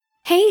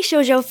Hey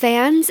shoujo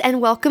fans,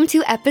 and welcome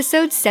to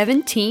episode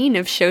 17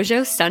 of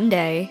Shoujo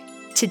Sunday.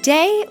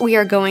 Today, we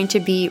are going to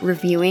be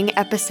reviewing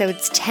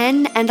episodes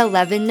 10 and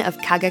 11 of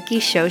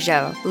Kageki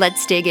Shojo.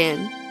 Let's dig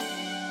in.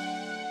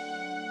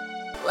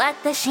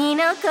 私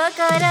の心が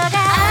あ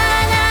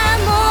ら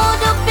モー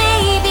ドベ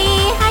イビ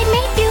ー I'd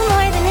make you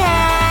more than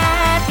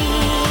happy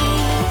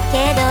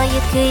けどゆ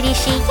っくり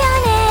しようね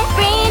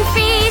Brain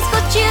freeze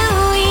ご注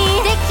意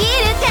でき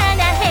るか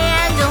な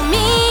Handle me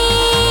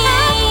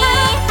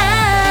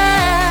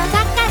高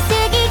す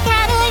ぎカ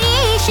ロリ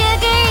ー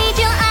Sugar 以上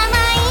甘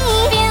い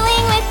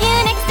Feeling with you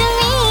next to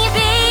me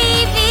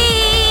baby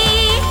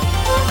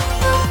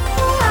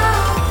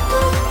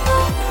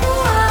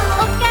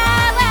おか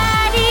わ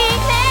り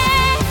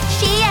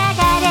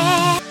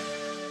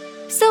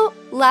So,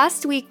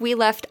 last week we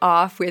left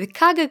off with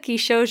Kageki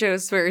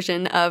Shojo's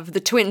version of the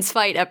twins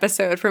fight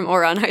episode from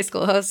Ouran High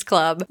School Host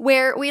Club,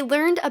 where we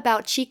learned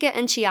about Chika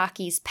and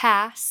Chiaki's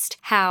past,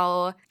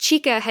 how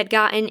Chika had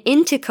gotten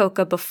into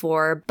Koka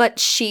before, but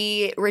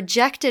she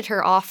rejected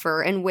her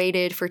offer and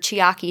waited for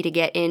Chiaki to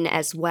get in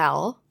as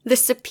well. The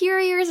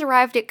superiors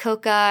arrived at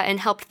Koka and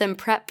helped them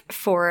prep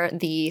for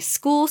the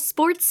school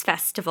sports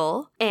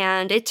festival,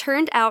 and it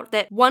turned out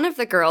that one of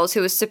the girls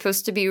who was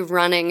supposed to be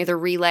running the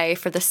relay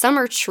for the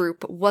summer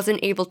troop wasn't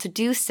able to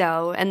do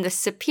so, and the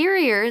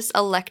superiors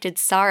elected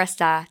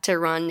Sarasa to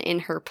run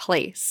in her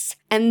place.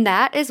 And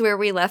that is where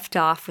we left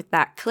off with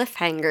that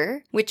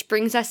cliffhanger, which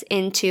brings us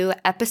into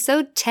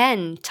episode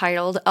 10,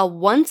 titled A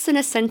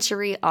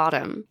Once-in-a-Century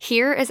Autumn.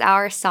 Here is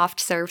our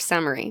soft serve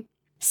summary.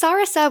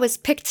 Sarasa was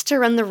picked to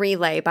run the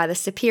relay by the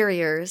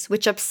superiors,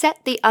 which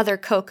upset the other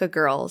Koka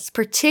girls,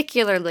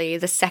 particularly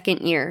the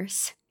second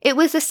years. It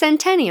was a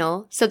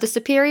centennial, so the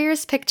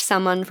superiors picked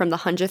someone from the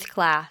 100th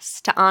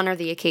class to honor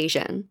the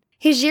occasion.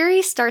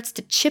 Hijiri starts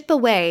to chip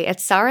away at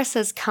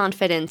Sarasa's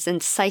confidence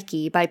and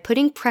psyche by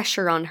putting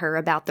pressure on her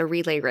about the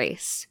relay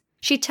race.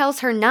 She tells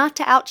her not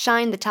to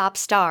outshine the top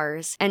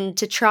stars and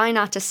to try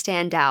not to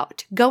stand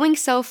out, going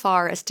so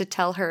far as to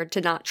tell her to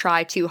not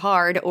try too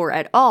hard or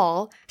at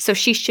all, so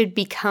she should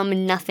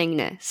become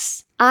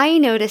nothingness. Ai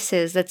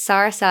notices that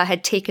Sarasa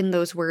had taken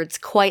those words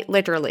quite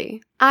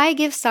literally. I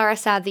give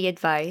Sarasa the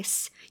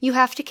advice, you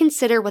have to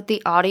consider what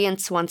the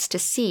audience wants to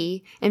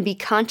see and be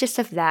conscious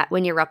of that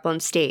when you're up on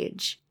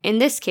stage. In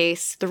this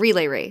case, the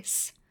relay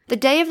race. The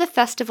day of the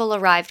festival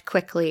arrived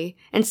quickly,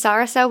 and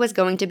Sarasa was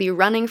going to be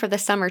running for the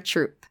summer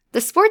troop. The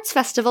sports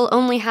festival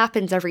only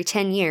happens every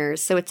 10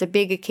 years, so it's a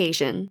big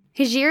occasion.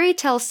 Hijiri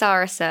tells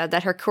Sarasa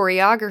that her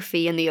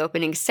choreography in the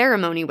opening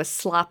ceremony was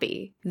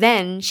sloppy.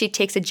 Then, she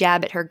takes a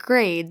jab at her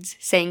grades,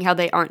 saying how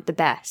they aren't the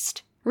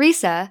best.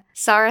 Risa,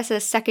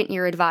 Sarasa's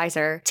second-year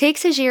advisor,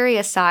 takes Hijiri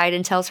aside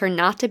and tells her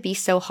not to be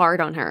so hard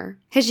on her.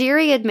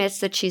 Hijiri admits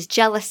that she's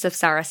jealous of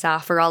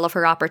Sarasa for all of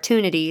her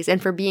opportunities and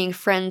for being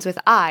friends with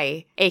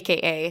Ai,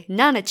 aka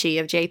Nanachi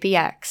of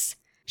JPX.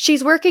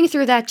 She's working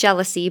through that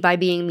jealousy by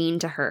being mean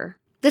to her.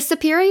 The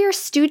superior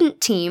student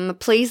team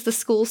plays the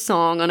school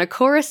song on a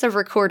chorus of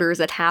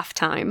recorders at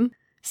halftime.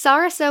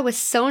 Sarasa was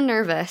so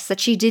nervous that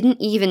she didn't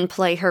even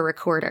play her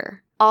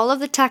recorder. All of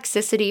the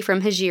toxicity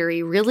from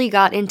Hijiri really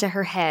got into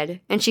her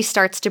head, and she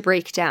starts to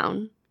break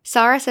down.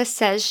 Sarasa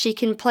says she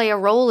can play a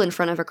role in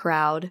front of a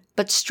crowd,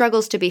 but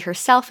struggles to be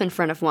herself in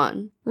front of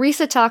one.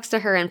 Risa talks to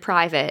her in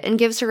private and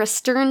gives her a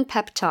stern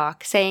pep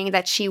talk, saying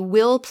that she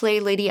will play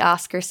Lady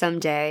Oscar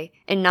someday,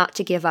 and not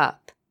to give up.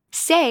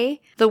 Sei,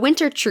 the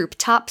winter troop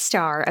top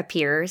star,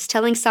 appears,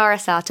 telling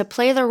Sarasa to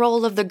play the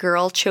role of the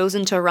girl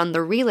chosen to run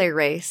the relay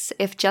race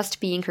if just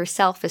being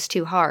herself is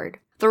too hard.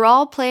 They're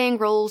all playing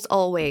roles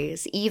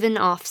always, even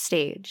off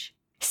stage.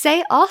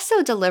 Sei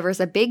also delivers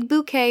a big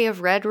bouquet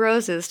of red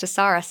roses to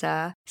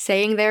Sarasa,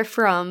 saying they're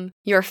from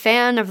your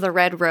fan of the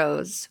red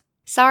rose.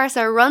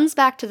 Sarasa runs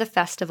back to the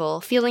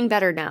festival, feeling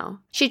better now.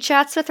 She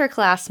chats with her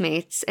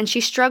classmates, and she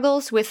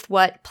struggles with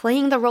what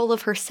playing the role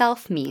of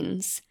herself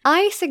means.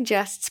 Ai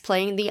suggests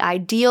playing the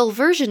ideal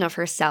version of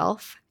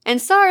herself,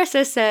 and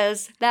Sarasa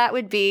says that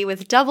would be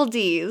with double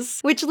Ds,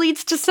 which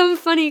leads to some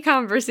funny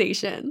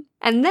conversation.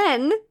 And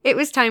then, it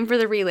was time for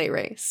the relay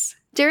race.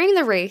 During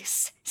the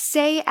race,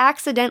 Sei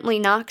accidentally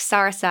knocks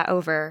Sarasa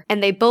over,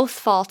 and they both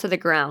fall to the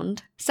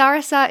ground.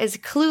 Sarasa is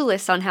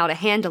clueless on how to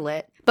handle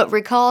it, but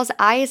recalls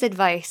Ai's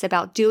advice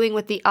about doing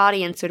what the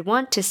audience would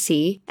want to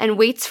see, and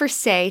waits for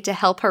Sei to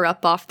help her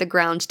up off the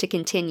ground to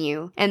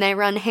continue, and they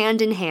run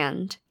hand in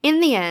hand. In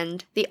the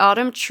end, the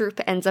autumn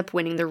troop ends up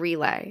winning the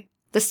relay.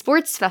 The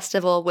sports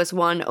festival was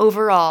won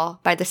overall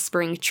by the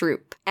spring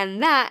troop.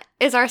 And that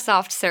is our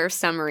soft serve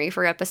summary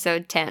for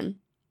episode 10.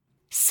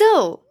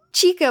 So,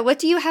 Chika, what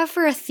do you have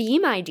for a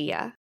theme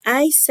idea?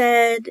 I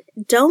said,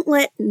 don't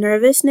let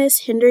nervousness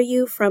hinder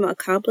you from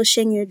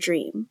accomplishing your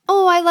dream.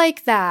 Oh, I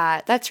like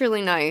that. That's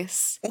really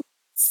nice.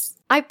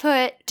 I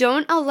put,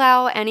 don't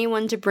allow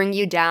anyone to bring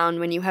you down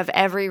when you have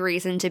every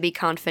reason to be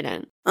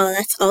confident. Oh,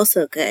 that's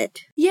also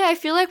good. Yeah, I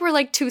feel like we're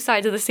like two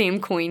sides of the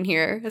same coin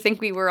here. I think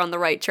we were on the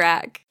right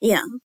track.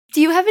 Yeah. Do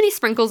you have any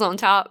sprinkles on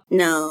top?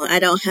 No, I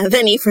don't have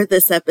any for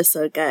this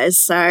episode, guys.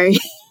 Sorry.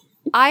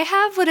 I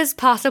have what is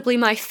possibly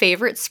my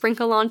favorite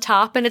sprinkle on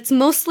top, and it's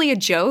mostly a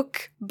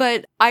joke,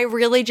 but I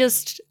really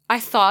I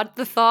thought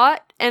the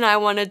thought, and I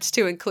wanted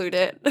to include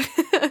it.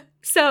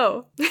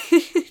 So,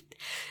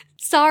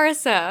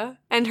 Sarasa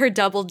and her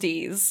double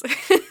Ds.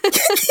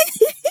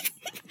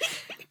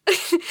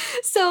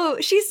 So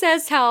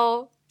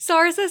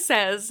Sarasa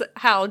says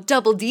how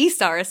double D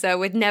Sarasa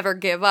would never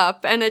give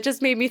up, and it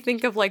just made me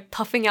think of like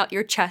puffing out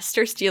your chest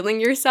or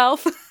stealing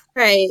yourself.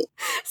 Right.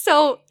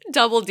 So,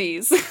 double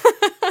Ds.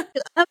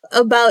 I'm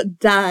about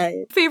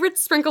died. Favorite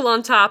sprinkle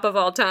on top of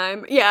all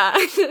time. Yeah.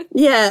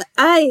 Yeah,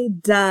 I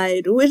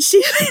died when she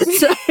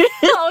was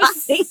Oh,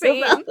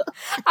 same.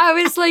 I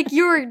was like,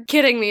 you're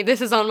kidding me. This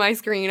is on my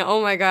screen.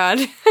 Oh my god.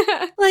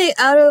 Like,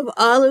 out of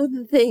all of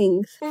the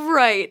things.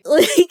 Right.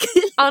 Like,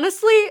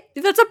 honestly,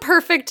 that's a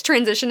perfect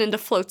transition into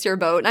Floats Your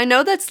Boat. I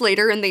know that's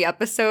later in the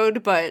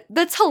episode, but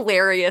that's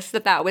hilarious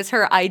that was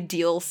her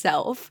ideal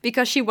self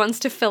because she wants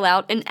to fill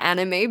out an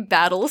anime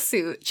battle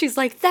suit. She's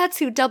like, that's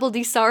who Double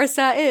D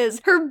Sarasa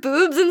is. Her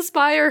boobs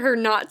inspire her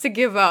not to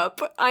give up.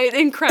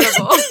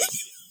 Incredible.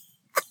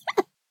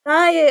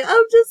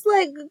 I'm just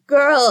like,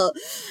 girl.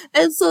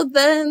 And so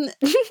then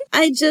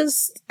I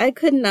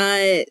could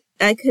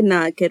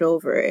not get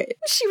over it.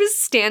 She was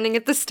standing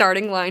at the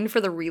starting line for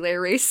the relay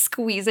race,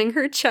 squeezing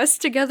her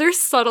chest together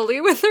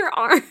subtly with her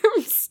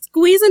arms.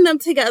 Squeezing them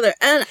together.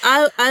 And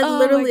I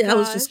literally, I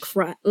was gosh. just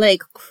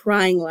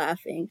crying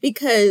laughing.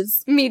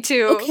 Because, Me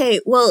too. okay,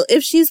 well,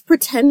 if she's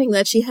pretending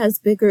that she has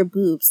bigger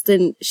boobs,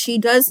 then she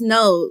does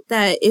know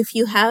that if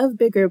you have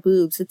bigger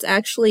boobs, it's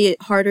actually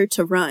harder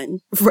to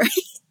run, right?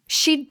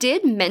 She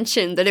did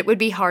mention that it would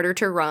be harder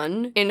to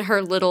run in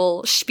her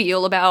little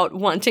spiel about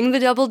wanting the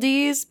double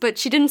Ds, but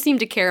she didn't seem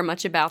to care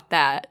much about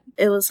that.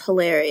 It was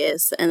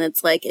hilarious, and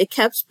it's like, it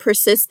kept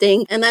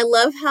persisting, and I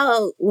love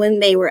how when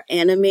they were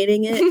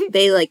animating it,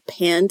 they like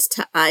panned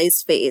to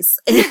Ai's face.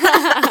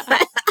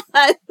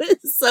 I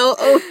was so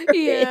over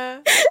it.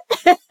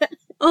 Yeah.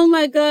 Oh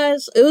my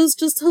gosh, it was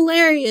just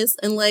hilarious,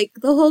 and like,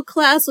 the whole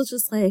class was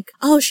just like,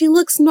 oh, she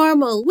looks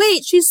normal.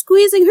 Wait, she's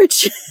squeezing her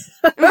chin.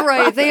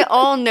 Right, they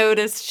all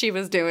noticed she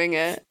was doing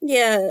it.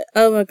 Yeah,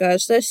 oh my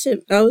gosh, that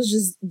shit, I was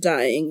just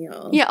dying,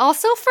 y'all. Yeah,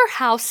 also for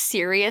how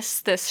serious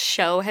this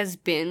show has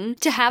been,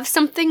 to have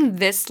something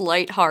this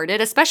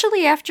lighthearted,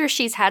 especially after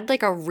she's had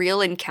like a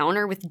real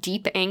encounter with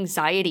deep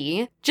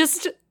anxiety,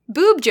 just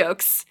boob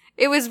jokes.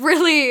 It was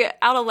really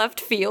out of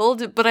left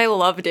field, but I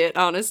loved it,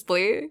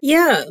 honestly.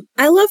 Yeah,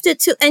 I loved it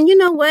too. And you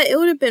know what? It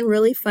would have been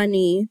really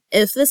funny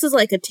if this is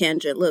like a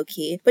tangent,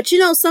 low-key. But you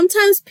know,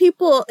 sometimes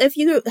people, if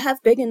you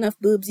have big enough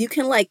boobs, you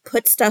can like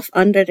put stuff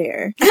under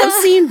there. I've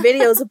seen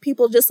videos of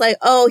people just like,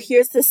 oh,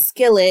 here's the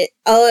skillet.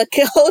 Oh, I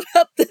can hold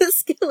up the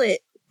skillet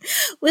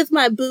with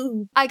my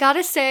boob. I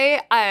gotta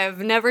say, I've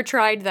never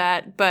tried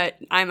that, but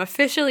I'm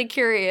officially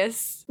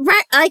curious.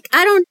 Right, like,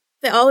 I don't.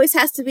 There always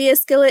has to be a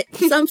skillet.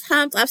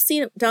 Sometimes I've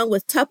seen it done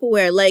with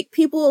Tupperware. Like,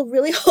 people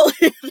really hold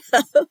it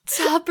up.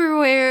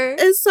 Tupperware.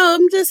 And so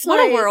I'm just What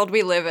like... a world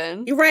we live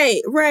in.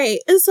 Right.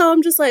 And so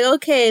I'm just like,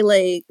 okay,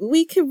 like,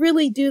 we could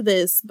really do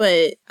this.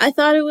 But I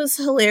thought it was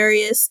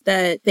hilarious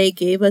that they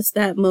gave us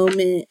that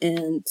moment,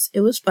 and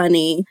it was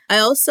funny. I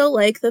also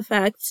like the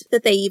fact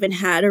that they even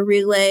had a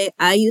relay.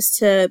 I used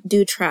to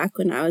do track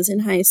when I was in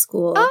high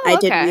school. Oh, I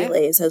did okay.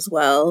 relays as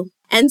well.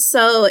 And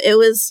so it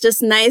was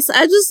just nice.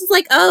 I just was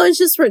like, oh, it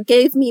just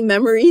gave me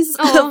memories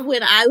of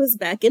when I was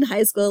back in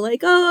high school. Like,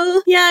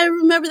 oh, yeah, I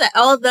remember that.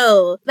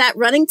 Although that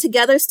running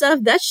together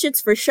stuff, that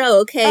shit's for show,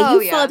 okay? Oh,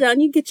 you fall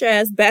down, you get your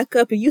ass back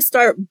up, and you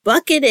start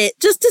bucking it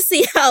just to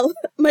see how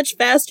much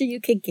faster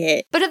you can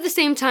get. But at the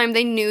same time,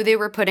 they knew they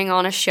were putting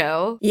on a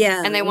show.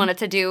 Yeah. And they wanted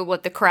to do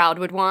what the crowd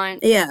would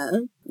want.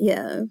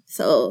 Yeah,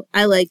 so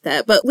I like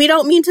that. But we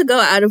don't mean to go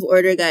out of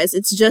order, guys.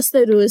 It's just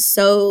that it was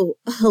so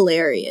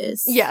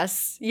hilarious.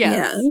 Yes.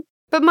 Yeah.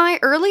 But my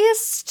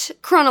earliest,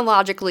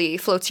 chronologically,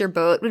 Floats Your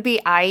Boat would be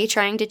Ai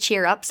trying to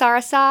cheer up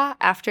Sarasa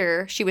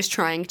after she was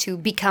trying to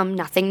become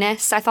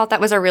nothingness. I thought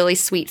that was a really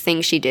sweet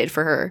thing she did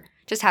for her,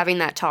 just having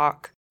that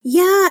talk.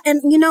 Yeah,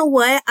 and you know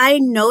what? I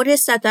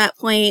noticed at that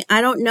point,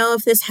 I don't know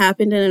if this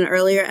happened in an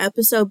earlier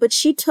episode, but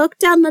she took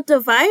down the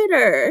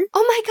divider.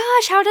 Oh my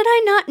gosh, how did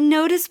I not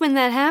notice when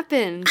that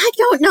happened? I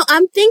don't know.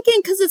 I'm thinking,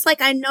 because it's like,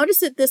 I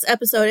noticed it this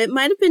episode. It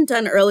might have been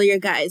done earlier,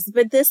 guys,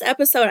 but this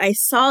episode, I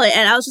saw it,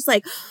 and I was just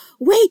like,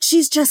 wait,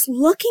 she's just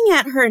looking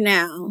at her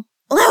now.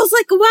 Well, I was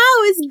like,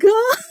 wow, it's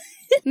gone.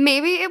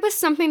 Maybe it was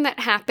something that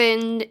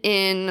happened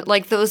in,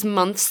 like, those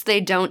months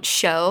they don't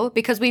show,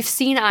 because we've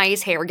seen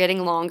Ai's hair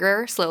getting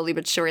longer, slowly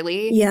but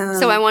surely. Yeah.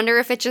 So I wonder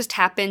if it just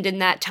happened in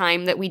that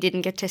time that we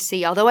didn't get to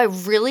see, although I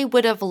really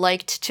would have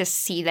liked to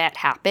see that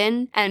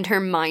happen, and her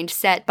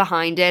mindset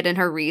behind it, and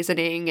her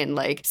reasoning, and,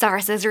 like,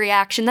 Sarasa's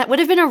reaction. That would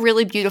have been a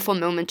really beautiful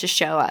moment to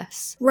show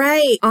us.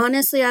 Right.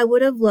 Honestly, I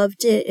would have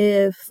loved it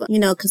if, you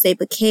know, because they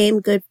became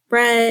good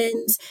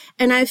friends.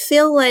 And I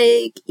feel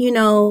like, you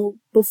know,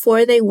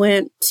 before they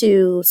went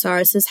to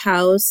Sarasa's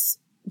house,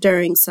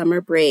 during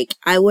summer break,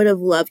 I would have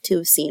loved to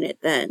have seen it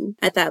then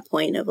at that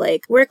point of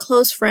like, we're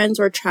close friends,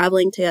 we're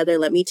traveling together,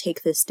 let me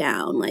take this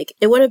down. Like,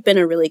 it would have been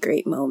a really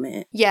great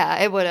moment. Yeah,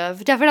 it would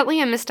have.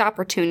 Definitely a missed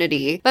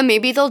opportunity. But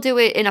maybe they'll do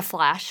it in a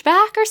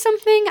flashback or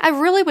something. I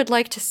really would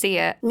like to see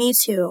it. Me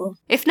too.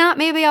 If not,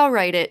 maybe I'll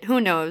write it. Who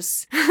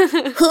knows?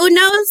 Who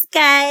knows,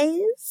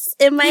 guys?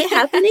 It might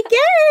happen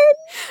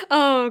again.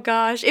 Oh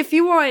gosh. If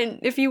you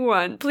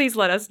want, please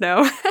let us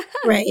know.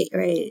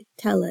 Right.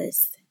 Tell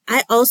us.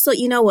 I also,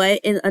 you know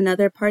what, in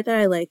another part that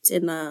I liked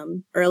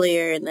in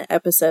earlier in the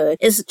episode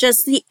is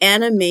just the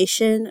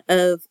animation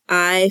of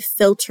Ai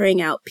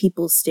filtering out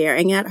people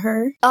staring at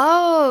her.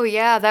 Oh,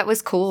 yeah, that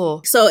was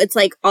cool. So it's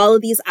like all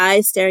of these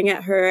eyes staring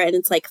at her and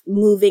it's like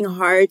moving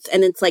hearts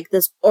and it's like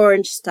this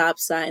orange stop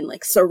sign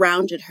like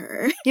surrounded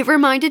her. It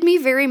reminded me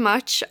very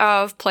much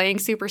of playing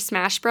Super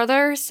Smash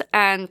Brothers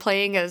and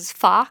playing as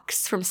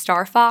Fox from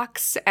Star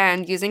Fox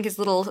and using his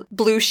little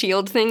blue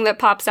shield thing that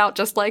pops out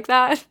just like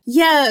that.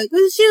 Yeah,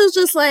 because she was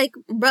just like,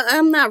 bro,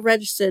 I'm not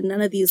registered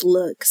none of these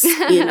looks,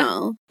 you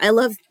know? I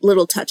love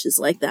little touches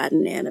like that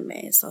in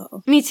anime,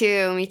 so. Me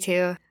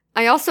too.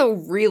 I also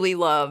really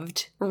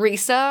loved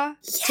Risa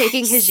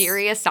taking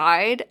Hijiri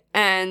aside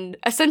and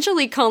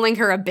essentially calling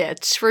her a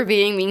bitch for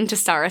being mean to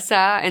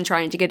Sarasa and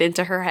trying to get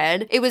into her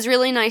head. It was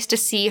really nice to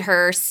see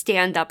her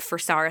stand up for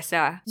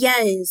Sarasa.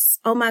 Yes.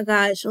 Oh my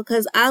gosh.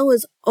 Because I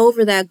was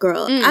over that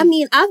girl. I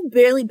mean, I've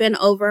barely been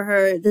over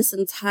her this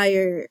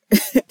entire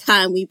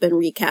time we've been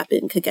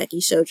recapping Kageki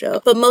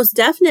Shoujo. But most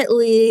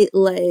definitely,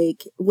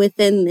 like,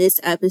 within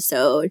this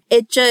episode,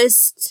 it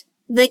just,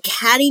 the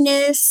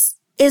cattiness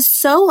is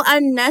so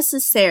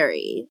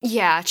unnecessary.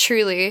 Yeah,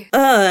 truly.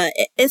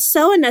 It's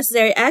so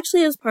unnecessary.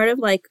 Actually, it was part of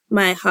like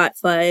my hot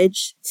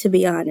fudge, to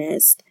be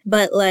honest.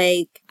 But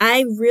like,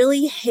 I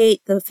really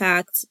hate the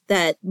fact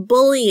that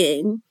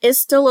bullying is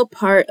still a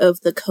part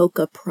of the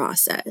Coca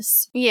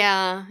process.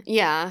 Yeah.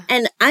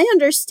 And I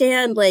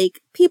understand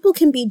like people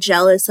can be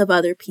jealous of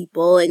other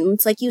people and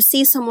it's like you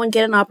see someone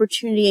get an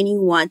opportunity and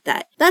you want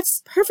that.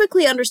 That's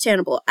perfectly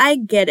understandable. I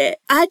get it.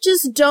 I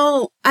just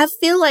don't. I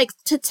feel like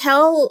to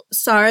tell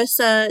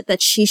Sarasa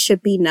that she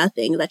should be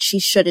nothing, that she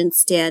shouldn't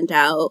stand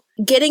out,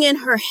 getting in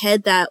her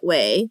head that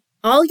way,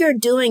 all you're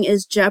doing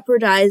is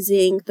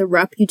jeopardizing the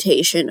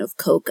reputation of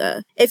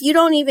Coca. If you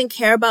don't even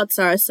care about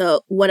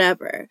Sarasa,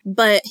 whatever.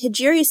 But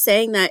Hijiri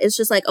saying that is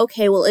just like,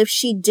 okay, well, if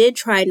she did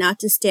try not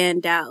to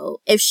stand out,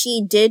 if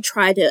she did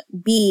try to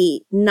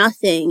be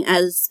nothing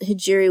as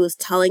Hijiri was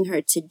telling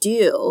her to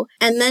do,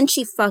 and then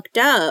she fucked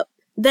up,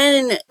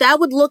 then that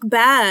would look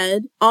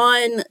bad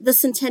on the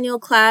Centennial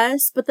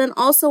class, but then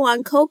also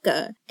on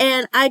Coca.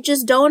 And I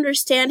just don't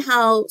understand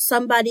how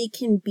somebody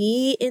can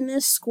be in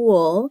this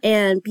school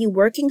and be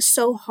working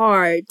so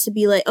hard to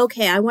be like,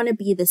 okay, I want to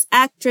be this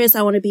actress.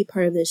 I want to be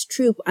part of this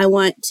troupe. I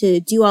want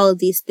to do all of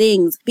these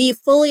things, be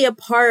fully a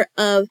part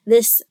of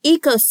this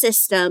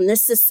ecosystem,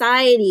 this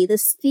society,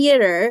 this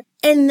theater,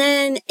 and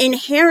then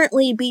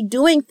inherently be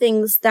doing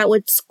things that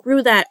would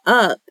screw that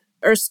up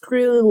or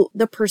screw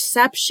the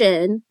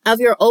perception of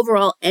your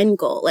overall end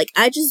goal. Like,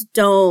 I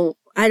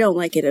don't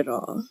like it at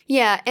all.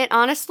 Yeah, it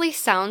honestly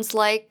sounds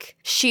like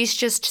she's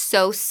just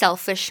so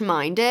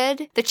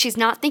selfish-minded that she's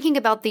not thinking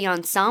about the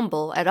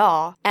ensemble at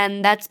all.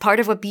 And that's part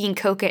of what being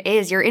Coca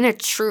is. You're in a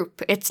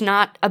troupe. It's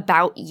not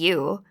about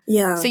you.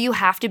 Yeah. So you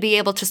have to be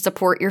able to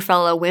support your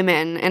fellow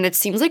women. And it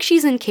seems like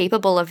she's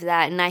incapable of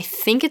that. And I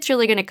think it's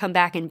really going to come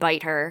back and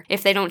bite her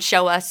if they don't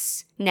show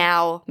us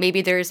now.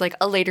 Maybe there's like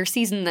a later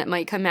season that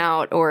might come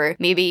out, or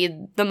maybe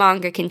the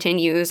manga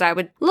continues. I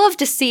would love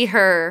to see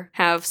her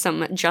have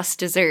some just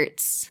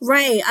desserts.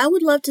 Right. I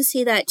would love to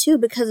see that too,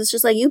 because it's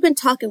just like, you've been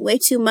talking way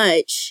too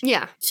much.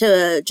 Yeah.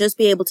 To just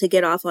be able to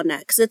get off on that.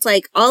 Because it's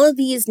like all of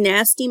these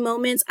nasty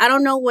moments, I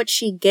don't know what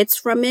she gets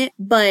from it,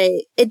 but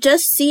it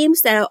just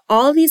seems that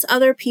all these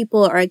other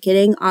people are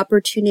getting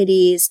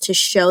opportunities to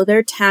show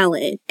their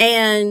talent.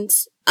 And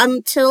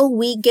until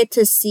we get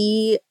to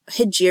see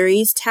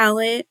Hijiri's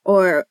talent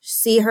or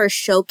see her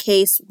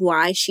showcase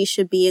why she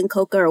should be in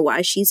Coca or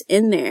why she's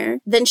in there,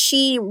 then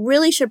she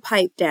really should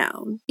pipe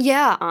down.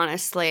 Yeah,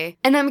 honestly.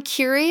 And I'm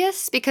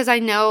curious because I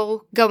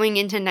know going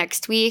into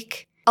next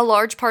week, a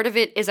large part of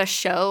it is a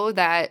show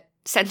that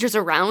centers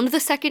around the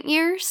second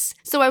years.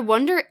 So I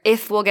wonder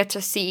if we'll get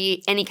to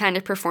see any kind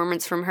of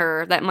performance from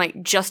her that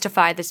might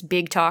justify this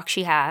big talk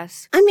she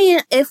has. I mean,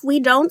 if we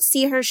don't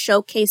see her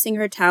showcasing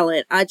her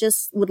talent, I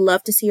just would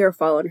love to see her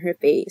fall on her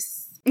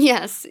face.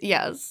 Yes.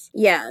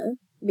 Yeah,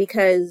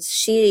 because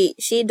she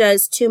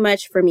does too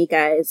much for me,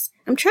 guys.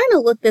 I'm trying to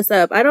look this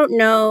up. I don't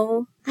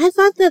know. I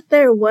thought that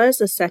there was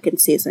a second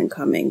season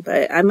coming,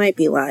 but I might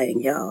be lying,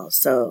 y'all.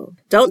 So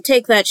don't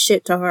take that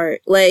shit to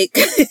heart. Like,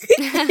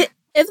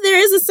 if there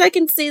is a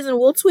second season,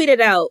 we'll tweet it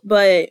out.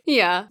 But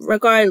yeah,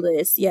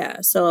 regardless,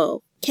 yeah.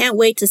 So can't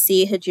wait to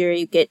see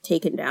Hijiri get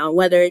taken down,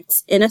 whether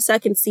it's in a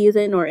second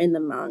season or in the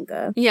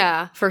manga.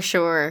 Yeah, for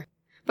sure.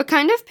 But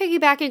kind of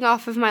piggybacking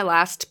off of my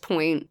last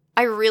point,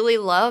 I really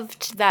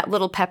loved that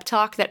little pep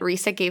talk that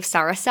Risa gave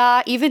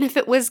Sarasa, even if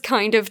it was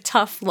kind of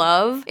tough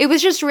love. It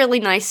was just really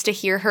nice to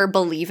hear her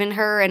believe in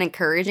her and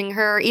encouraging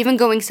her, even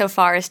going so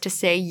far as to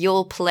say,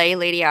 you'll play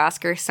Lady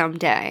Oscar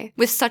someday,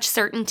 with such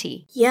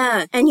certainty.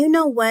 Yeah, and you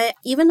know what?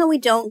 Even though we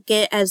don't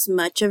get as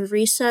much of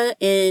Risa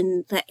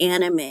in the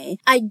anime,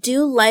 I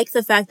do like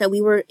the fact that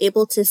we were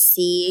able to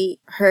see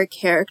her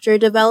character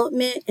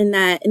development in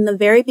that in the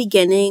very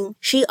beginning,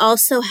 she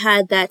also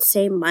had that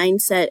same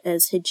mindset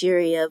as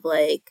Hijiri of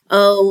like,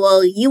 oh,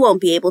 well, you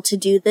won't be able to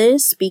do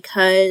this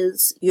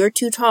because you're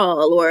too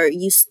tall or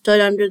you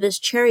stood under this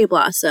cherry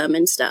blossom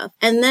and stuff.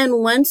 And then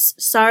once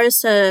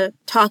Sarasa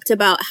talked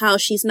about how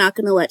she's not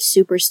going to let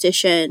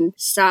superstition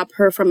stop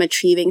her from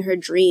achieving her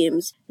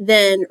dreams,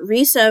 then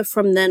Risa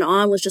from then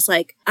on was just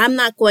like, I'm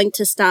not going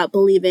to stop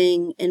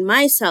believing in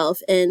myself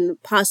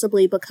and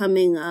possibly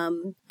becoming a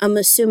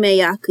Musume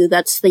Yaku.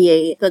 That's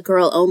the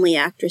girl-only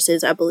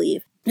actresses, I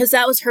believe. Because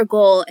that was her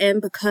goal,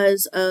 and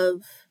because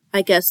of,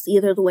 I guess,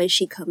 either the way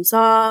she comes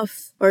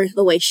off or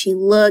the way she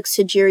looks,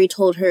 Hijiri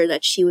told her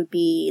that she would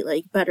be,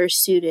 like, better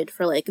suited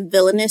for, like,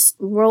 villainous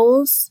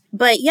roles.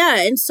 But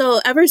yeah, and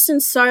so ever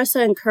since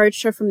Sarasa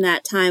encouraged her from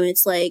that time,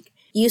 it's like,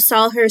 you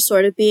saw her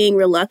sort of being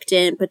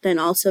reluctant, but then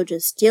also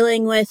just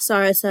dealing with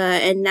Sarasa.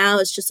 And now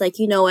it's just like,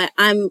 you know what?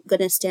 I'm going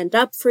to stand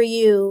up for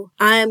you.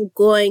 I'm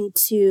going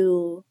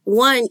to,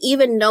 one,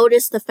 even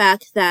notice the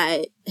fact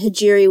that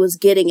Hijiri was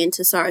getting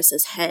into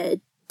Sarasa's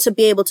head, to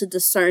be able to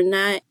discern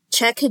that,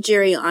 check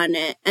Hijiri on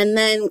it, and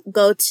then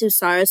go to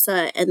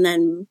Sarasa and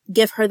then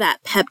give her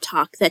that pep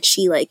talk that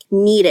she, like,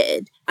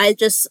 needed. I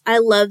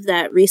love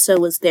that Risa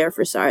was there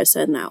for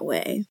Sarasa in that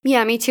way.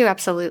 Yeah, me too,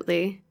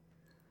 absolutely.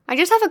 I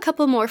just have a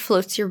couple more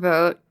floats your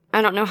boat.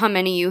 I don't know how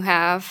many you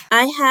have.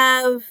 I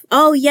have,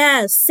 oh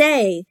yeah,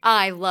 Sei.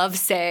 I love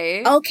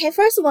Sei. Okay,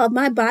 first of all,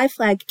 my bi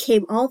flag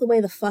came all the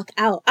way the fuck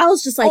out. I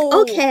was just like,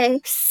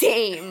 okay.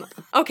 Same.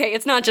 Okay,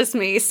 it's not just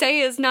me. Sei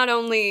is not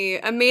only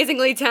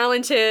amazingly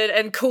talented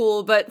and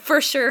cool, but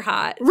for sure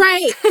hot.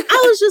 Right.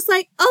 I was just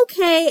like,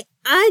 okay,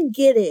 I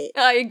get it.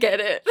 I get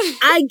it.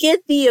 I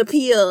get the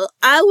appeal.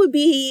 I would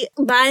be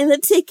buying the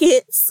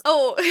tickets.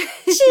 Oh.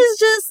 She's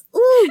just,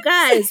 ooh,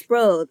 guys,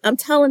 bro, I'm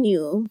telling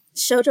you,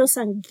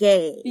 Shoujo-san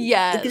gay.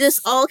 Yes. It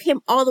just all came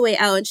all the way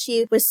out, and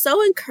she was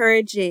so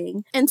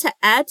encouraging. And to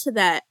add to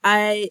that,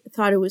 I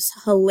thought it was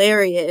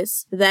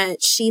hilarious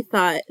that she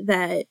thought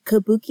that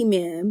Kabuki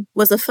Man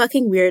was a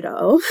fucking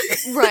weirdo.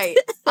 Right.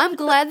 I'm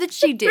glad that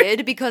she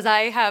did, because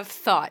I have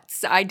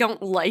thoughts. I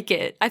don't like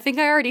it. I think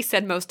I already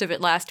said most of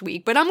it last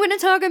week, but I'm going to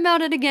talk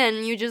about it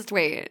again. You just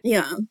wait.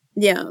 Yeah.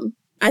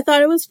 I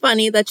thought it was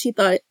funny that she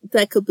thought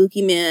that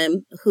Kabuki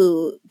Man,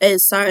 who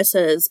is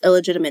Sarasa's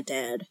illegitimate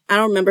dad. I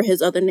don't remember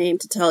his other name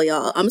to tell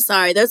y'all. I'm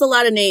sorry. There's a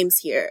lot of names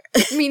here.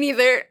 Me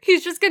neither.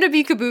 He's just gonna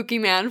be Kabuki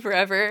Man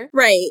forever.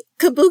 Right.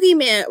 Kabuki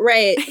Man,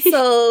 right.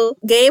 So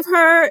gave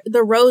her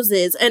the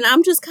roses, and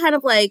I'm just kind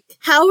of like,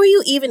 how were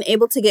you even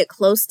able to get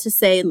close to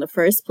Sei in the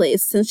first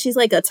place, since she's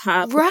like a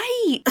top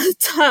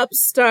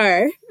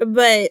star?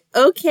 But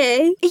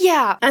okay.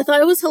 Yeah. I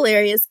thought it was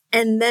hilarious.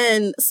 And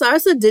then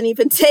Sarasa didn't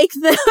even take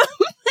them.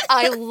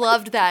 I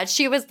loved that.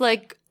 She was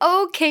like,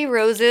 okay,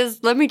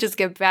 roses, let me just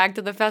get back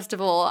to the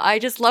festival. I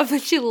just love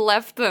that she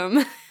left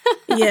them.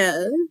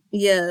 Yeah.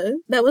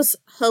 That was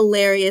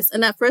hilarious.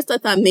 And at first I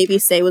thought maybe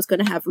Sei was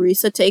going to have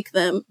Risa take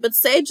them. But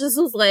Sei just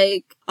was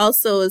like,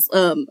 also is,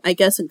 I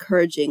guess,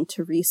 encouraging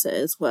to Risa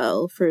as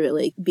well for,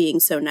 like, being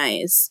so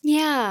nice.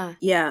 Yeah.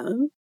 Yeah.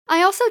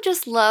 I also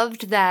just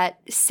loved that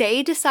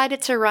Sei decided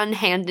to run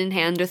hand in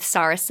hand with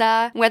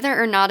Sarasa,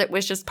 whether or not it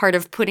was just part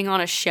of putting on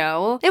a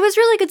show. It was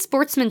really good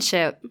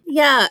sportsmanship.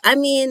 Yeah, I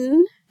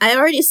mean, I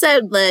already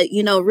said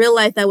that, real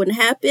life that wouldn't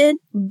happen,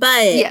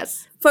 but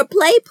yes. For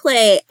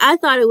play, I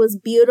thought it was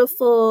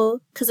beautiful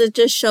because it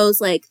just shows,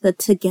 like, the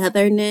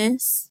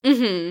togetherness.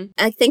 Mm-hmm.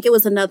 I think it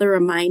was another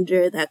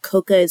reminder that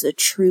Koka is a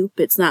troupe.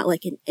 It's not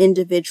like an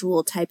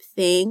individual type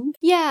thing.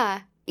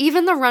 Yeah.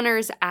 Even the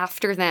runners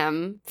after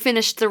them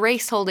finished the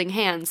race holding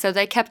hands, so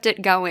they kept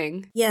it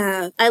going.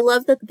 Yeah, I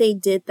love that they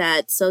did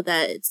that so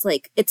that it's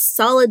like, it's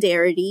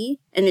solidarity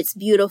and it's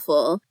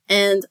beautiful.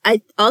 And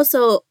I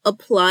also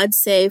applaud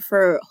Sei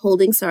for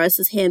holding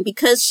Sarasa's hand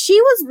because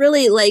she was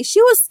really like,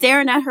 she was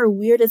staring at her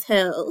weird as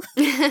hell.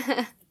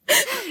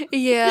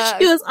 Yeah.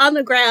 She was on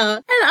the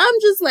ground. And I'm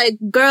just like,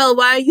 girl,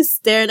 why are you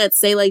staring at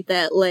Sei like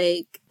that?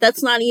 Like,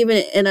 that's not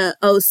even in a,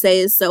 oh, Sei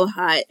is so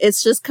hot.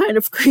 It's just kind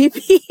of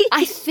creepy.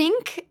 I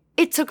think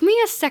it took me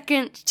a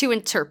second to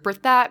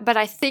interpret that, but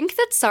I think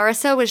that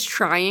Sarasa was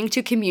trying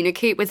to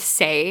communicate with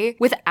Sei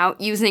without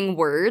using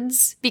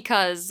words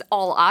because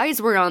all eyes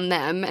were on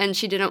them and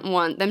she didn't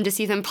want them to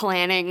see them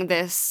planning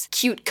this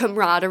cute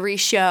camaraderie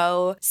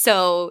show.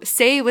 So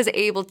Sei was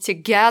able to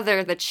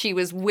gather that she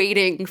was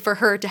waiting for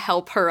her to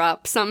help her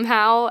up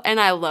somehow, and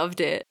I loved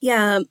it.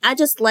 Yeah, I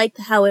just liked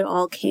how it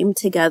all came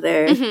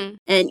together. Mm-hmm.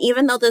 And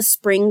even though the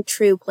spring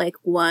troupe, like,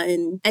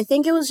 won, I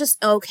think it was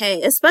just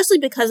okay, especially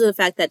because of the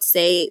fact that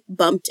Sei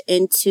bumped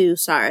into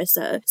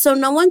Sarasa. So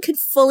no one could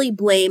fully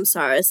blame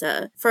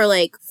Sarasa for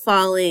like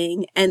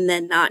falling and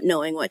then not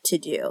knowing what to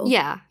do.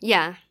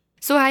 Yeah.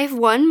 So I have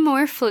one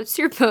more floats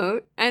your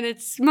boat, and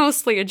it's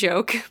mostly a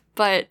joke,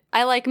 but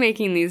I like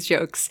making these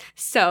jokes.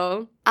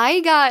 So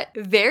I got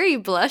very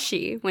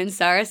blushy when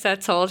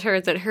Sarasa told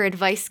her that her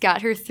advice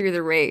got her through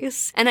the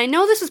race. And I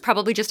know this was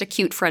probably just a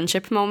cute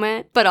friendship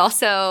moment, but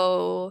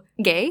also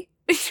gay.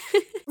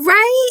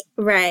 Right.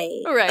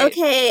 Right.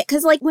 Okay,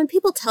 because like when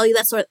people tell you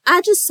that sort,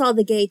 I just saw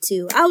the gay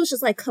too. I was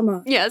just like, come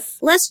on. Yes.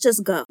 Let's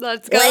just go.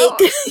 Let's go.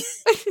 Like,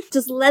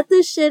 just let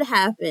this shit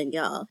happen,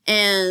 y'all.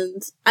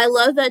 And I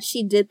love that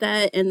she did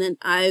that, and then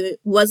I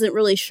wasn't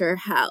really sure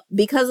how,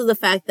 because of the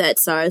fact that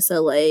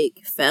Sarasa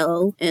like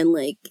fell and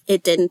like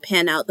it didn't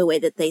pan out the way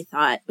that they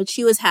thought, but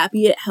she was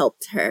happy it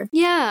helped her.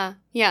 Yeah.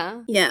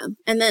 Yeah.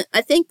 And then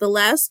I think the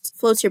last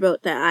float your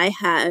boat that I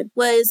had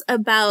was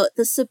about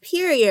the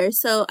superior.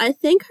 So I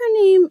think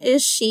her name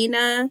is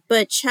Sheena,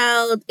 but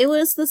child, it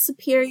was the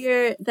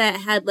superior that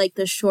had like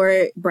the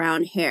short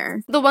brown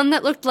hair. The one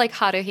that looked like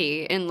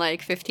Haruhi in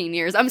like 15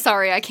 years. I'm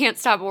sorry, I can't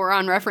stop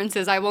Oran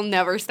references. I will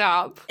never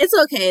stop. It's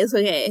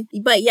okay.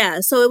 But yeah,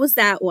 so it was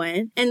that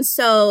one. And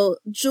so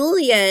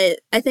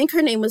Juliet, I think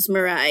her name was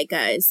Mirai,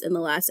 guys, in the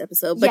last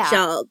episode. But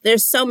y'all,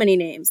 there's so many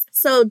names.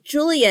 So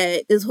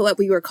Juliet is what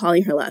we were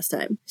calling her last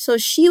time. So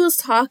she was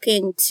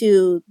talking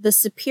to the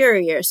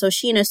superior, so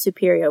Sheena's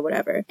superior,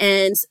 whatever,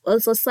 and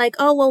was just like,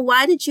 oh, well,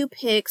 why did you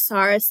pick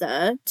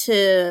Sarasa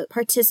to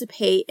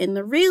participate in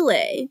the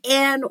relay?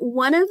 And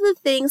one of the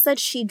things that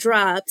she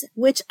dropped,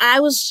 which I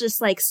was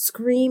just like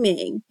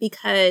screaming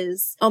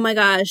because, oh my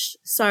gosh,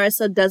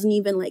 Sarasa doesn't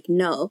even like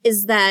know,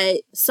 is that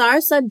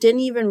Sarasa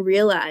didn't even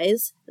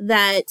realize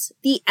that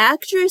the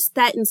actress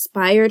that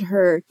inspired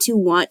her to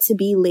want to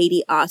be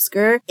Lady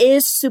Oscar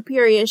is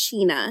Superior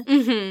Sheena.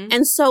 Mm-hmm.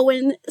 And so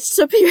when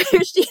Superior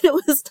Sheena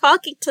was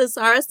talking to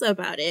Sarasa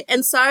about it,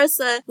 and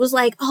Sarasa was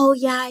like, oh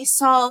yeah, I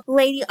saw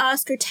Lady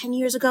Oscar 10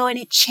 years ago and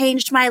it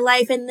changed my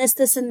life and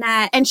this and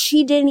that. And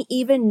she didn't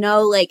even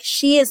know, like,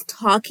 she is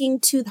talking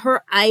to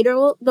her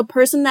idol, the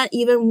person that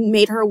even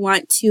made her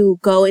want to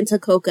go into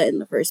Coca in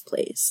the first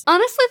place.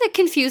 Honestly, that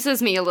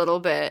confuses me a little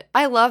bit.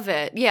 I love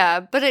it,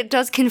 yeah, but it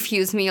does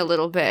confuse me a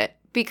little bit.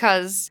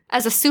 Because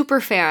as a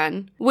super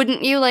fan,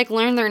 wouldn't you like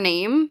learn their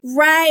name?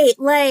 Right,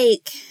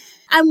 like,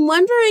 I'm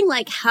wondering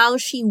like how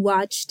she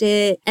watched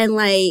it and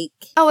like...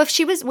 Oh, if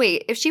she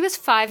was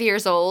 5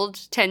 years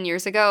old 10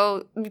 years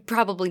ago,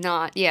 probably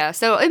not, yeah,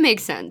 so it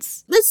makes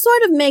sense. This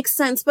sort of makes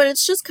sense, but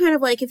it's just kind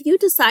of like if you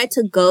decide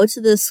to go to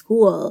this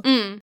school...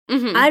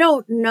 Mm-hmm. I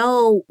don't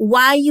know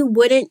why you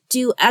wouldn't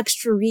do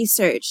extra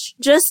research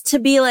just to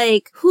be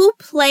like, who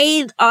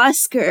played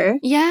Oscar?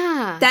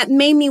 Yeah. That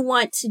made me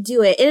want to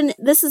do it. And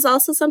this is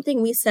also something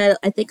we said,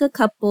 I think a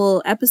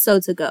couple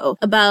episodes ago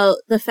about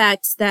the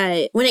fact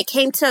that when it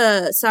came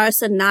to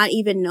Sarasa not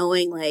even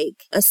knowing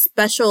like a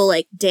special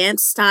like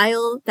dance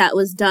style that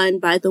was done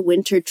by the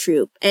Winter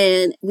Troupe.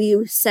 And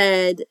we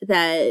said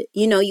that,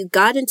 you know, you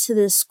got into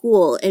this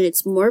school and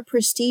it's more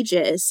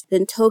prestigious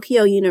than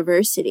Tokyo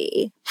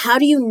University. How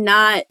do you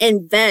not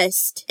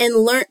invest and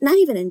learn, not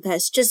even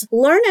invest, just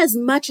learn as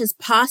much as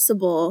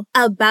possible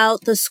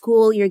about the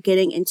school you're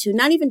getting into?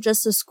 Not even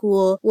just the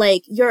school,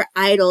 like your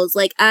idols.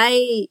 Like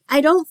I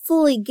don't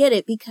fully get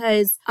it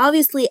because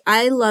obviously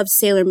I loved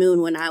Sailor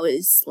Moon when I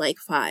was like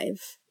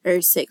 5 or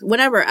 6,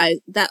 whenever I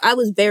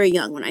was very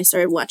young when I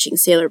started watching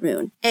Sailor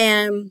Moon.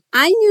 And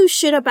I knew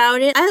shit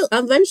about it. I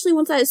eventually,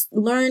 once I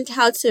learned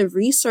how to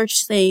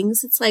research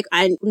things, it's like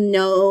I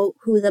know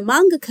who the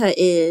mangaka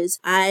is.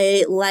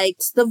 I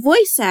liked the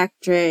voice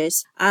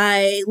actress.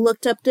 I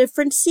looked up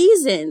different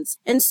seasons.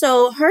 And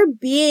so her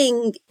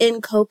being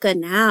in Coca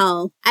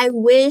now,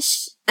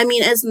 I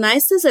mean, as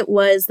nice as it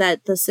was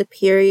that the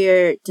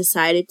superior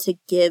decided to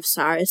give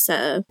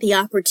Sarasa the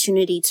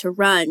opportunity to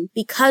run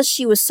because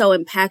she was so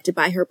impacted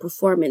by her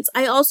performance,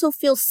 I also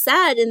feel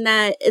sad in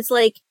that it's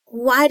like,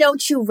 why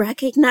don't you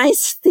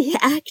recognize the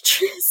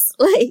actress?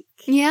 Like,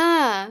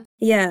 yeah.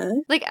 Yeah.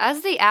 Like,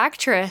 as the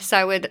actress,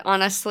 I would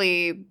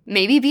honestly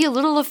maybe be a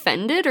little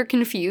offended or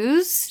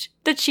confused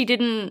that she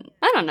didn't,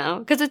 I don't know,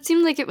 because it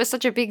seemed like it was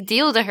such a big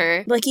deal to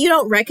her. Like, you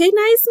don't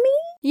recognize me?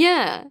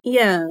 Yeah.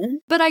 Yeah.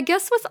 But I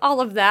guess with all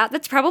of that,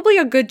 that's probably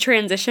a good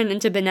transition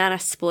into Banana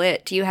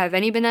Split. Do you have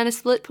any Banana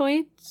Split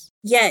points?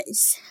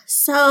 Yes.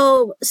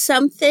 So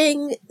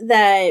something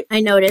that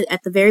I noted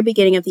at the very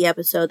beginning of the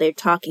episode, they're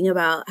talking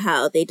about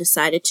how they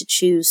decided to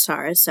choose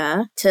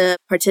Sarasa to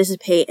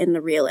participate in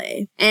the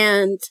relay.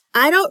 And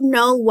I don't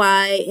know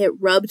why it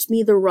rubbed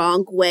me the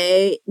wrong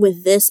way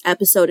with this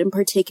episode in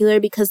particular,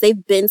 because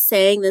they've been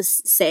saying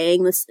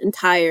this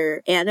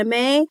entire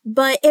anime,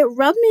 but it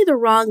rubbed me the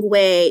wrong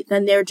way.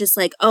 Then they're just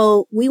like,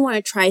 oh, we want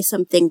to try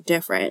something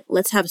different.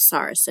 Let's have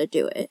Sarasa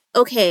do it.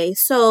 okay,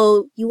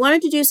 so you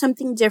wanted to do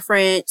something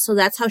different, so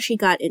that's how she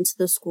got into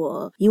the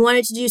school. You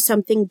wanted to do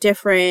something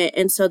different,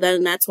 and so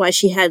then that's why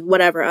she had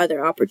whatever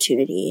other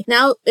opportunity.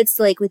 Now it's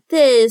like with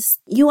this,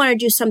 you want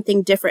to do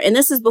something different. And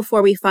this is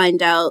before we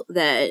find out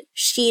that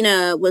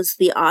Sheena was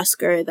the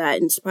Oscar that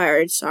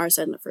inspired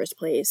Sarasa in the first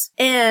place.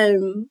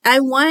 And I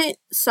want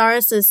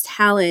Sarasa's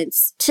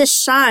talents to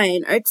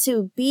shine or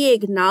to be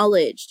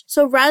acknowledged.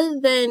 So rather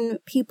than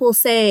people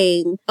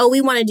saying, oh,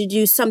 we wanted to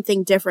do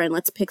something different,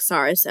 let's pick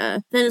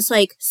Sarasa, then it's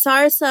like,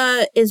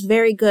 Sarasa is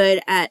very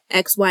good at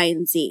X, Y,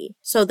 and Z.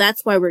 So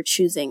that's why we're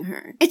choosing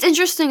her. It's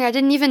interesting. I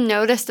didn't even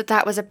notice that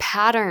that was a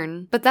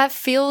pattern, but that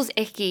feels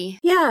icky.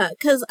 Yeah,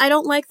 because I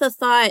don't like the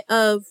thought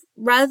of,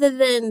 rather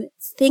than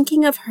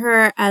thinking of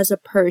her as a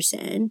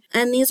person,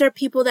 and these are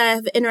people that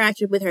have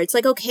interacted with her, it's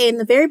like, okay, in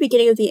the very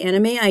beginning of the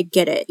anime, I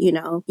get it, you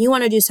know, you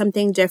want to do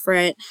something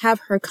different, have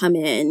her come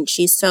in,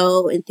 she's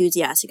so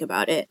enthusiastic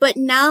about it. But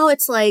now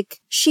it's like,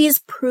 she's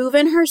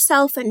proven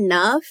herself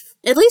enough,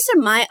 at least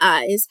in my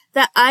eyes,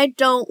 that I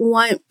don't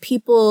want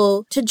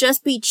people to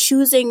just be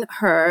choosing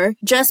her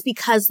just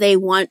because they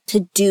want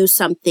to do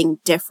something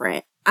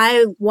different.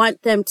 I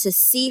want them to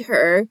see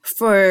her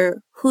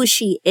for who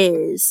she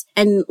is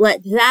and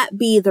let that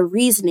be the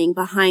reasoning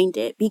behind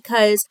it,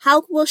 because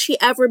how will she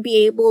ever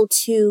be able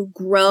to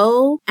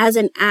grow as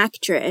an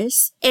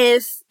actress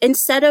if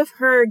instead of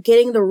her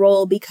getting the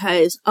role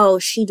because, oh,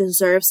 she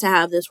deserves to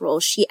have this role,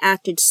 she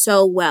acted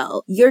so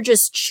well, you're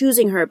just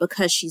choosing her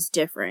because she's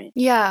different.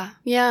 Yeah.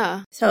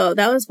 So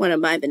that was one of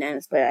my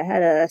bananas, but I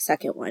had a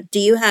second one. Do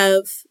you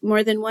have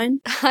more than one?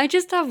 I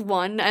just have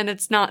one, and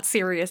it's not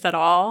serious at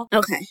all.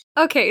 Okay.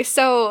 Okay,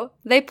 so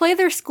they play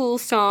their school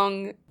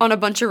song on a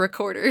bunch of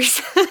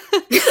recorders.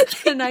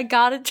 And I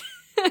gotta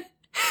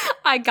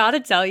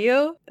tell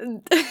you,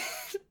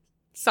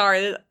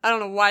 sorry, I don't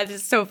know why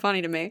this is so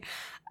funny to me.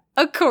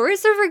 A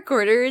chorus of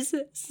recorders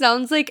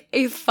sounds like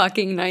a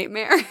fucking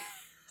nightmare.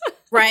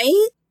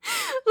 Right?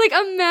 Like,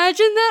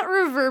 imagine that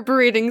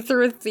reverberating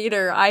through a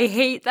theater. I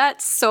hate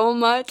that so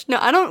much. No,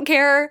 I don't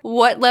care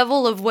what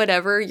level of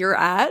whatever you're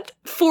at.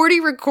 40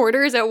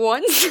 recorders at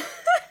once.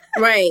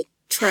 Right.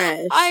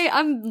 Trash.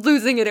 I'm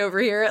losing it over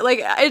here. Like,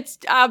 it's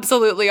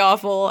absolutely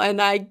awful,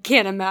 and I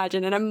can't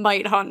imagine, and it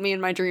might haunt me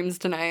in my dreams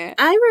tonight.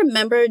 I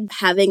remembered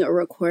having a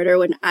recorder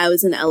when I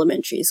was in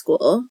elementary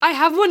school. I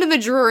have one in the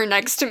drawer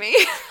next to me.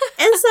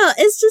 And so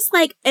it's just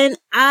like, and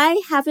I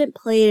haven't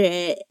played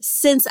it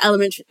since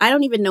elementary. I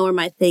don't even know where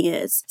my thing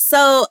is.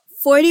 So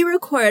 40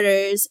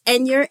 recorders,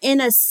 and you're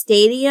in a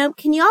stadium.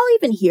 Can y'all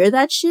even hear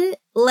that shit?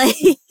 Like,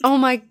 oh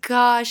my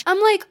gosh.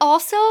 I'm like,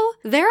 also,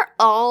 they're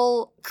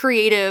all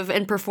creative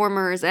and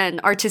performers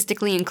and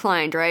artistically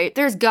inclined, right?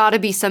 There's gotta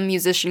be some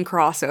musician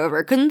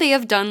crossover. Couldn't they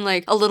have done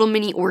like a little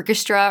mini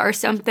orchestra or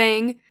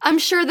something? I'm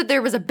sure that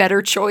there was a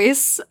better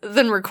choice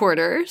than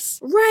recorders.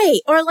 Right.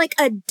 Or like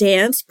a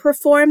dance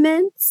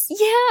performance.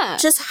 Yeah.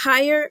 Just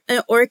hire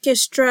an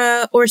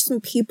orchestra or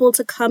some people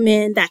to come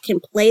in that can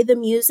play the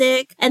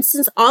music. And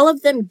since all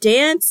of them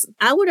dance,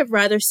 I would have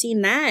rather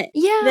seen that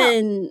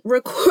than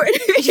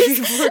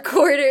recorders.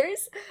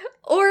 Recorders.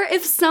 Or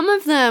if some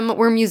of them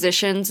were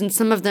musicians and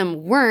some of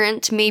them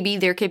weren't, maybe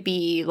there could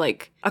be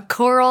like a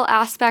choral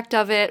aspect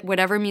of it,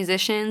 whatever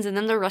musicians, and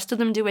then the rest of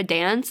them do a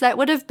dance. That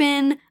would have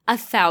been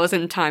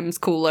 1,000 times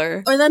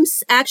cooler. Or them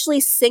actually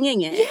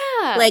singing it.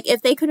 Yeah. Like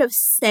if they could have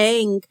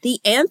sang the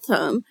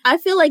anthem, I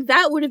feel like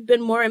that would have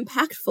been more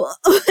impactful.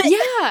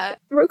 Yeah.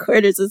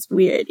 Recorders is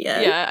weird,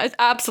 yeah. Yeah, it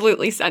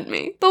absolutely sent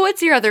me. But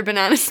what's your other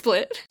banana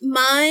split?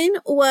 Mine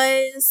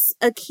was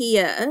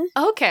Akiya.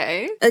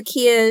 Okay.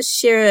 Akiya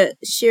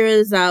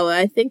Shirazawa.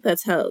 I think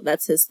that's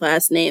his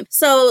last name.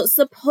 So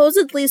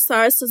supposedly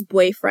Sarasa's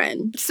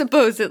boyfriend.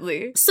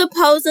 Supposedly,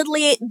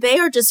 they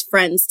are just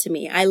friends to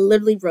me. I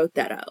literally wrote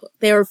that out.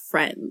 They were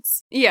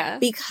friends. Yeah.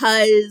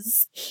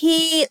 Because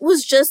he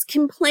was just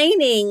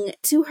complaining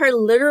to her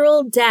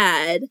literal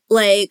dad,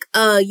 like,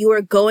 you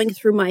are going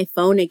through my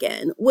phone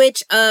again,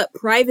 which,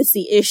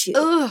 privacy issue.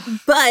 Ugh.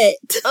 But.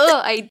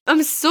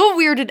 I'm so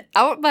weirded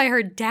out by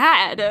her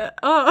dad.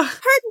 Ugh.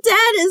 Her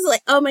dad is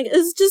like, oh my god,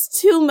 it's just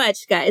too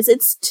much, guys.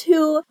 It's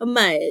too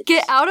much.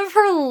 Get out of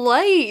her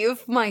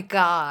life. My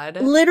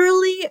god.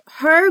 Literally,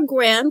 her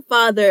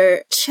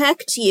grandfather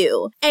checked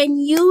you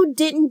and you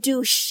didn't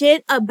do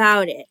shit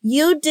about it.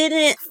 You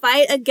didn't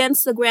fight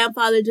against the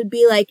grandfather to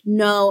be like,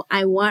 no,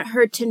 I want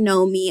her to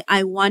know me.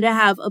 I want to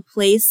have a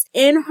place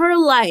in her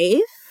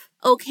life.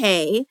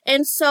 Okay.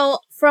 And so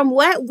from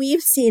what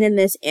we've seen in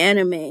this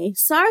anime,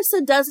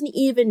 Sarasa doesn't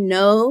even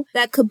know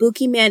that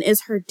Kabuki Man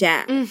is her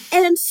dad.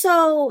 And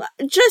so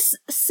just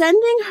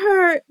sending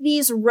her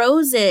these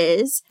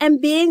roses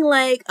and being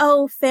like,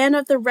 oh, fan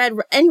of the red.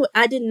 Anyway,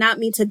 I did not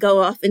mean to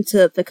go off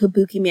into the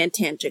Kabuki Man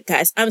tangent,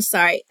 guys. I'm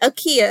sorry.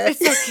 Akiya.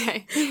 It's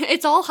okay.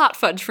 It's all hot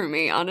fudge for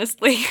me,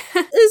 honestly.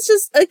 It's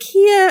just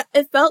Akiya.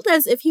 It felt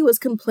as if he was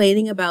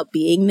complaining about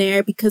being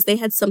there because they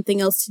had something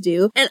else to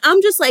do. And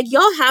I'm just like,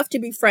 y'all have to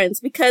be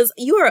friends because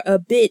you are a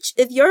bitch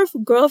if if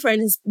your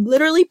girlfriend is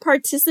literally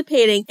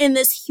participating in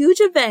this huge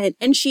event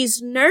and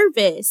she's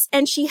nervous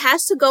and she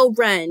has to go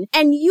run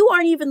and you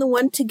aren't even the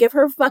one to give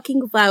her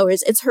fucking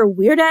flowers, it's her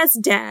weird ass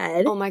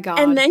dad. Oh my God.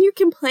 And then you're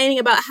complaining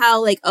about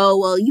how like, oh,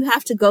 well, you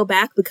have to go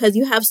back because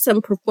you have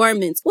some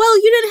performance. Well,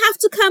 you didn't have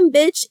to come,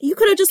 bitch. You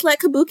could have just let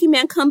Kabuki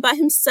Man come by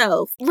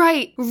himself.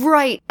 Right.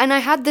 And I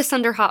had this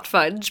under hot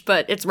fudge,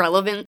 but it's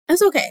relevant.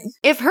 It's okay.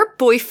 If her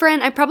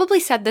boyfriend, I probably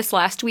said this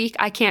last week,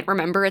 I can't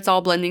remember, it's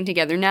all blending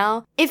together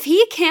now. If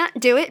he can't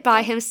do it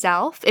by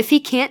himself, if he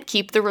can't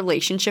keep the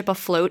relationship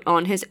afloat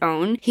on his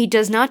own, he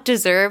does not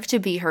deserve to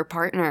be her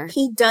partner.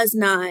 He does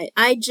not.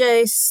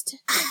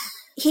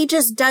 He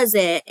just does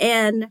it.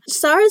 And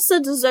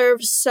Sarasa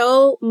deserves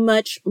so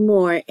much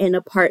more in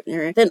a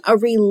partner than a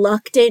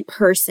reluctant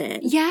person.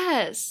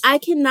 Yes. I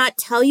cannot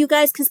tell you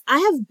guys, because I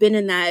have been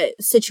in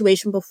that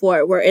situation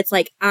before where it's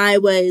like I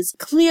was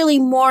clearly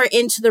more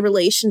into the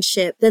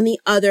relationship than the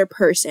other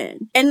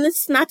person. And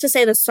it's not to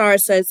say that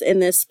Sarasa is in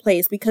this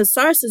place, because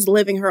Sarasa is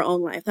living her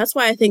own life. That's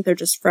why I think they're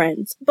just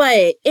friends.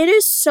 But it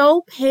is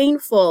so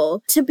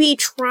painful to be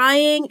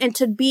trying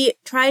to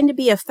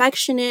be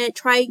affectionate,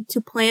 trying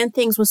to plan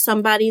things with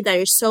somebody that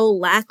is so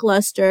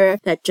lackluster,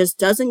 that just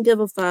doesn't give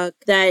a fuck,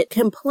 that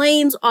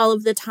complains all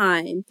of the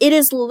time. It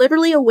is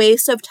literally a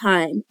waste of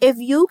time. If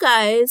you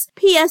guys,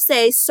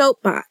 PSA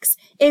soapbox,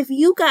 if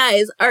you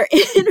guys are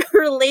in a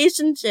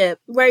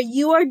relationship where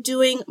you are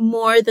doing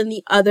more than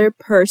the other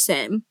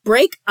person,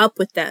 break up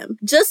with them.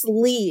 Just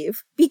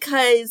leave.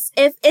 Because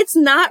if it's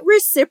not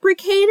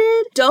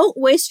reciprocated, don't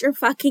waste your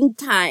fucking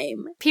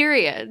time.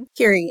 Period.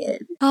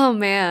 Oh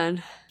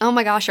man. Oh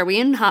my gosh, are we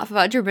in hot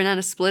fudge or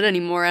banana split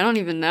anymore? I don't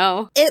even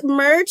know. It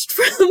merged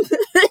from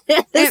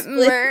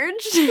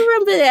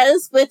banana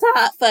split to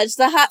hot fudge.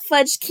 The hot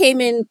fudge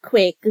came in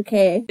quick,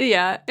 okay?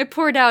 Yeah, it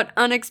poured out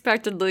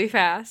unexpectedly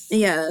fast.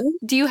 Yeah.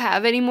 Do you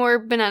have any more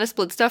banana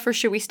split stuff, or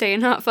should we stay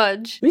in hot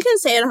fudge? We can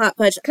stay in hot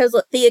fudge, because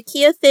the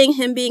Ikea thing,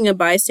 him being a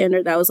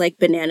bystander, that was like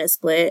banana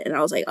split, and I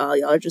was like, oh,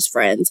 y'all are just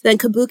friends. Then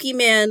Kabuki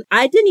Man,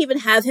 I didn't even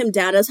have him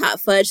down as hot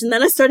fudge, and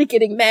then I started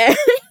getting mad.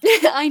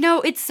 I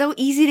know, it's so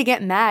easy to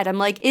get mad. I'm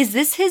like, is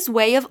this his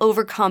way of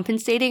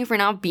overcompensating for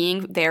not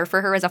being there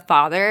for her as a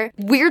father?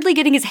 Weirdly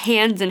getting his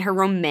hands in her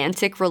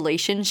romantic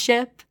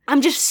relationship?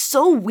 I'm just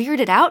so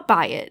weirded out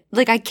by it.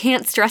 Like, I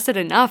can't stress it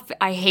enough.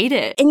 I hate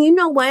it. And you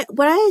know what?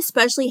 What I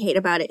especially hate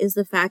about it is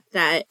the fact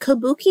that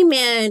Kabuki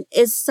Man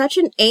is such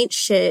an ain't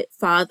shit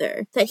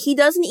father that he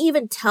doesn't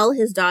even tell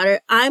his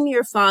daughter, I'm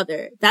your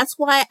father. That's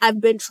why I've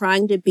been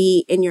trying to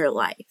be in your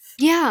life.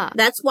 Yeah.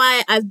 That's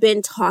why I've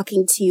been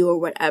talking to you or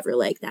whatever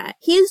like that.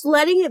 He's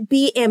letting it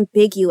be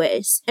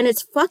ambiguous, and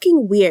it's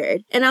fucking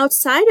weird. And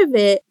outside of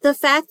it, the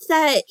fact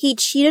that he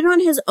cheated on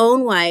his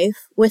own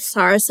wife with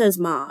Sarasa's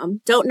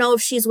mom, don't know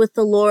if she's with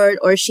the Lord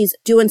or she's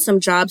doing some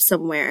job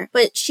somewhere,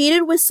 but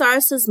cheated with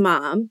Sarasa's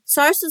mom.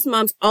 Sarasa's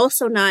mom's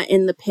also not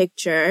in the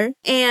picture.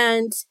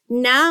 And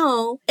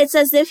now it's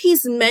as if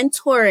he's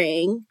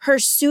mentoring her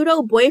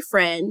pseudo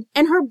boyfriend,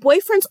 and her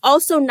boyfriend's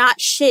also not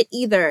shit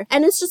either.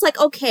 And it's just like,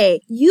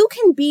 okay, you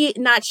can be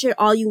not shit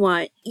all you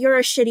want. You're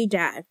a shitty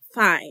dad.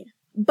 Fine.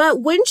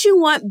 But wouldn't you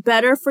want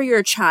better for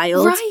your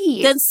child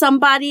than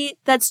somebody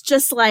that's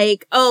just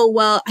like, oh,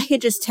 well, I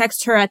could just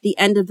text her at the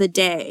end of the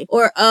day.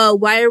 Or, oh,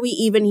 why are we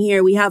even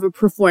here? We have a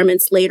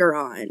performance later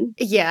on.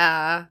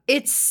 Yeah,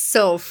 it's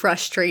so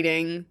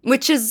frustrating,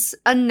 which is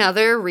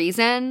another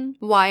reason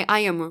why I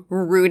am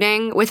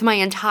rooting with my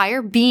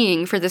entire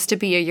being for this to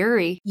be a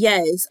Yuri.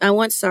 Yes, I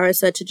want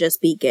Sarasa to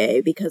just be gay,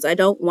 because I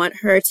don't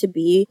want her to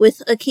be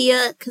with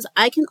Akia, because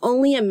I can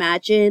only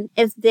imagine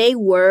if they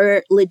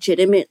were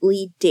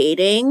legitimately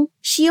dating.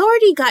 She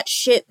already got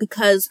shit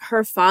because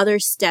her father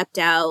stepped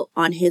out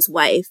on his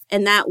wife,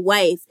 and that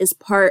wife is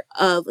part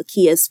of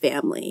Akia's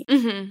family.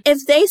 Mm-hmm.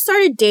 If they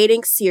started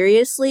dating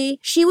seriously,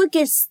 she would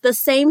get the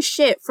same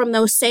shit from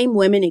those same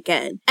women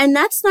again. And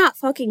that's not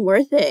fucking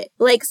worth it.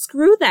 Like,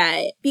 screw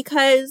that.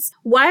 Because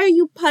why are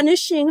you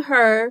punishing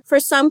her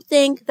for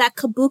something that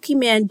Kabuki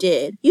Man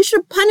did? You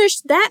should punish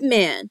that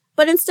man.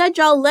 But instead,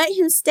 y'all let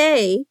him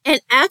stay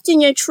and act in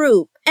your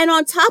troop. And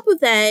on top of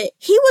that,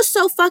 he was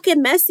so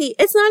fucking messy.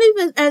 It's not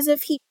even as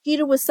if he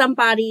cheated with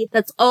somebody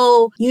that's,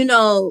 oh, you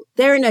know,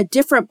 they're in a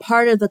different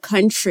part of the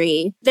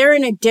country. They're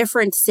in a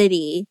different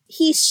city.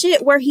 He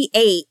shit where he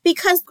ate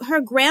because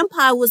her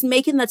grandpa was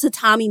making the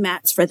tatami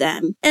mats for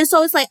them. And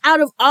so it's like,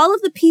 out of all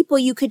of the people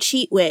you could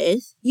cheat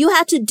with, you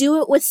had to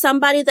do it with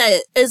somebody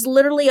that is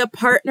literally a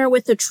partner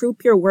with the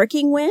troop you're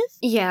working with?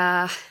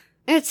 Yeah.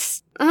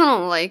 I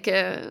don't like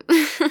it.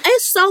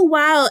 It's so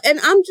wild. And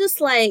I'm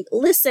just like,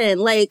 listen,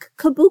 like,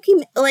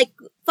 Kabuki, like,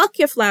 fuck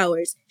your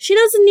flowers. She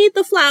doesn't need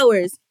the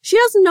flowers. She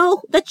doesn't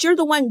know that you're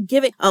the one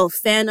giving, oh,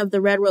 fan of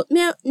the red rose.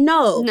 Man,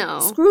 no.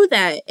 Screw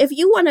that. If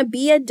you want to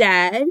be a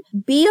dad,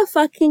 be a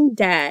fucking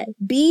dad.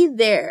 Be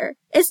there.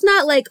 It's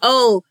not like,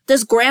 oh,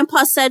 this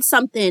grandpa said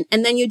something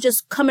and then you're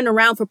just coming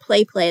around for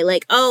play.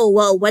 Like, oh,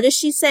 well, what is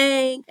she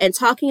saying? And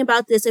talking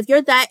about this. If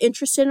you're that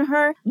interested in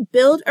her,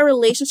 build a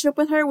relationship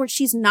with her where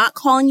she's not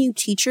calling you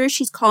teacher,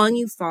 she's calling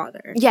you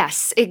father.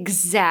 Yes,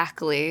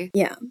 exactly.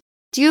 Yeah.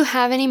 Do you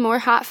have any more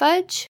hot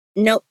fudge?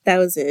 Nope, that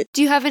was it.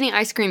 Do you have any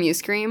ice cream you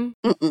scream?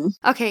 Mm-mm.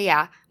 Okay,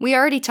 yeah. We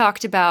already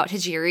talked about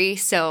Hijiri,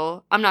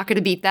 so I'm not going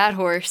to beat that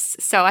horse.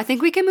 So I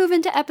think we can move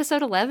into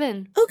episode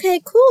 11.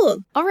 Okay, cool.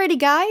 Alrighty,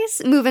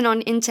 guys. Moving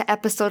on into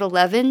episode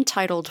 11,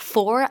 titled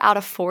 4 out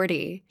of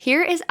 40.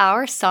 Here is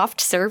our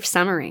soft serve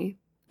summary.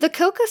 The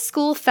Koka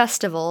School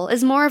Festival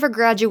is more of a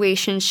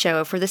graduation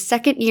show for the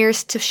second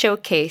years to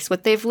showcase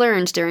what they've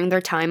learned during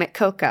their time at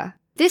Koka.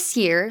 This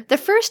year, the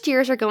first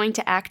years are going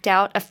to act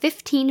out a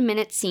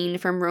 15-minute scene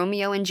from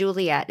Romeo and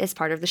Juliet as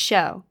part of the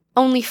show.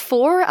 Only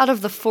 4 out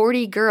of the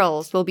 40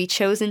 girls will be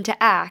chosen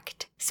to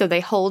act, so they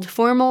hold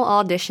formal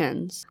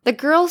auditions. The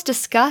girls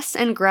discuss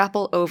and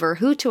grapple over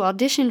who to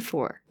audition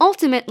for.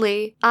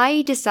 Ultimately,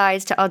 Ai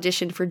decides to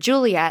audition for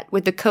Juliet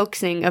with the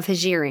coaxing of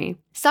Hijiri.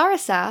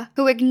 Sarasa,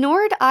 who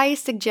ignored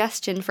Ai's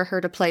suggestion for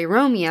her to play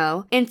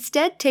Romeo,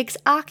 instead takes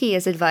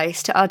Akia's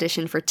advice to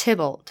audition for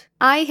Tybalt.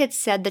 Ai had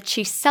said that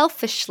she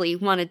selfishly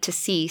wanted to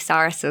see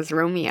Sarasa's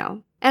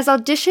Romeo. As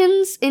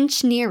auditions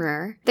inch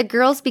nearer, the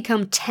girls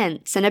become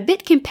tense and a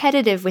bit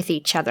competitive with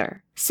each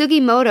other.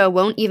 Sugimoto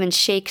won't even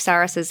shake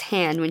Sarasa's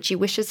hand when she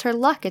wishes her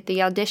luck at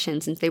the audition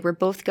since they were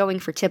both going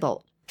for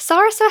Tybalt.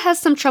 Sarasa has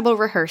some trouble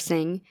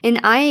rehearsing, and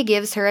Ai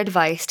gives her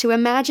advice to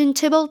imagine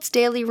Tybalt's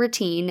daily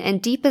routine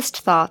and deepest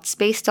thoughts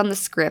based on the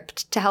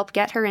script to help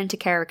get her into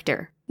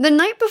character. The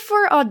night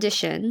before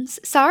auditions,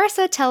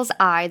 Sarasa tells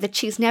Ai that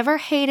she's never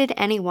hated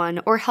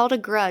anyone or held a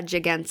grudge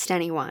against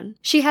anyone.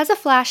 She has a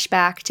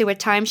flashback to a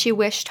time she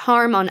wished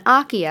harm on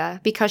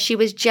Akia because she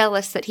was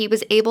jealous that he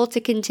was able to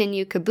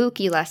continue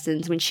kabuki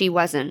lessons when she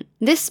wasn't.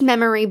 This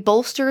memory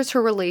bolsters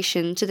her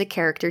relation to the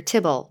character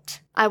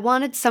Tybalt. I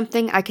wanted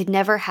something I could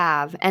never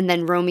have, and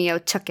then Romeo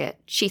took it,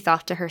 she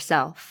thought to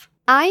herself.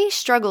 Ai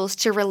struggles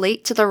to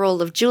relate to the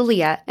role of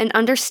Juliet and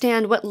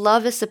understand what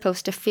love is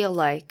supposed to feel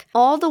like,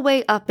 all the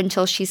way up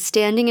until she's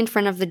standing in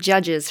front of the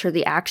judges for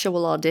the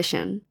actual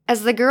audition.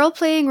 As the girl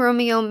playing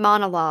Romeo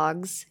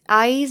monologues,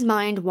 Ai's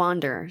mind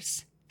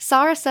wanders.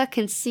 Sarasa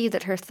can see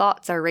that her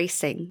thoughts are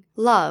racing.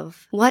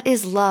 Love. What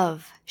is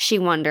love? She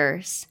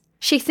wonders.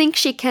 She thinks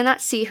she cannot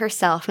see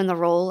herself in the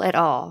role at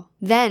all.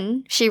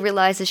 Then she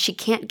realizes she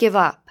can't give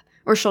up,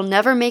 or she'll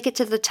never make it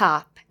to the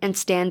top and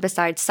stand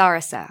beside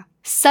Sarasa.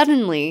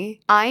 Suddenly,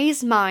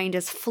 Ai's mind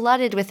is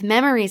flooded with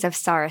memories of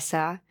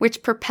Sarasa,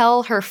 which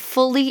propel her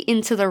fully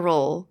into the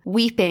role,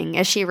 weeping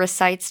as she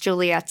recites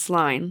Juliet's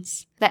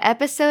lines. The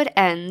episode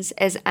ends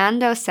as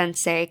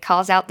Ando-sensei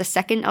calls out the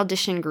second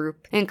audition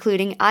group,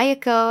 including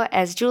Ayako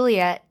as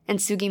Juliet and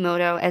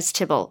Sugimoto as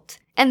Tybalt.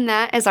 And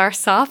that is our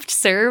soft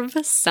serve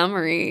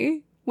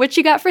summary. What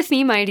you got for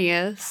theme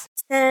ideas?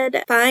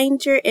 Said,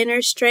 find your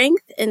inner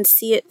strength and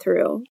see it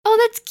through. Oh,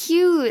 that's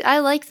cute. I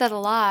like that a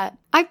lot.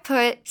 I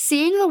put,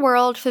 seeing the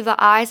world through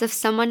the eyes of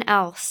someone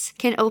else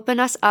can open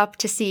us up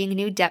to seeing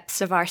new depths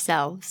of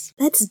ourselves.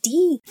 That's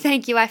deep.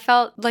 Thank you. I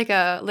felt like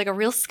a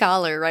real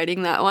scholar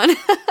writing that one.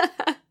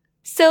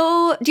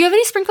 So, do you have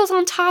any sprinkles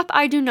on top?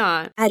 I do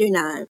not. I do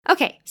not.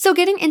 Okay, so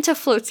getting into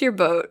Floats Your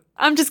Boat.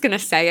 I'm just gonna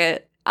say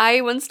it.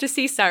 Ai wants to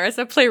see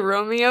Sarasa play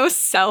Romeo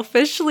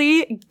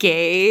selfishly.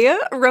 Gay.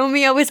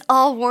 Romeo is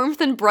all warmth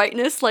and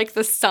brightness like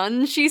the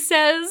sun, she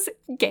says.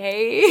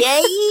 Gay.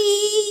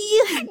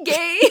 Yay!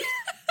 Gay.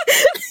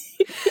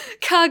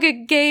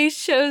 Kageki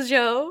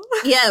Shojo.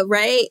 Yeah,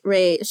 right.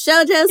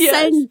 Shoujo-san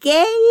Yes.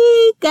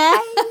 gay,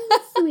 guys.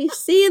 We've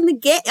seen the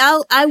gay.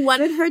 I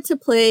wanted her to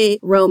play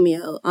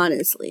Romeo,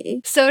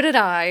 honestly. So did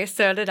I.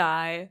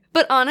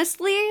 But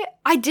honestly,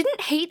 I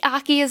didn't hate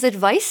Akia's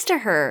advice to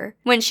her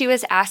when she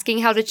was asking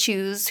how to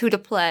choose who to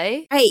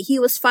play. Right, he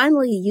was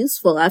finally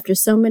useful after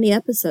so many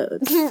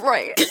episodes.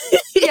 Right.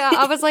 Yeah,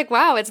 I was like,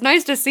 wow, it's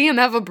nice to see him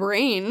have a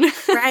brain.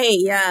 Right,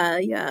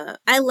 yeah.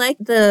 I like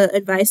the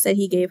advice that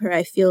he gave her.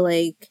 I feel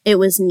like it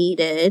was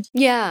needed.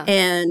 Yeah.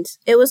 And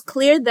it was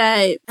clear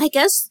that, I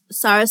guess,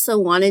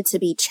 Sarasa wanted to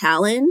be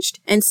challenged.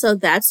 And so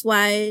that's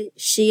why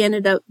she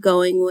ended up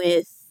going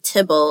with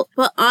Tybalt.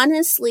 But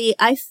honestly,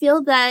 I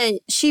feel that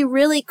she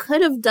really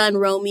could have done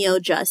Romeo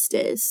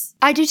justice.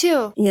 I do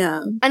too.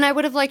 Yeah. And I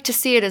would have liked to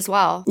see it as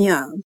well.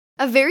 Yeah.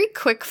 A very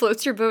quick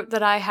Floats Your Boat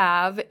that I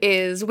have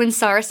is when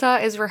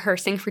Sarasa is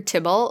rehearsing for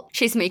Tybalt,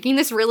 she's making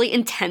this really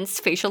intense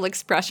facial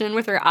expression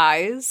with her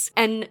eyes,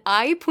 and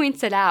Ai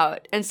points it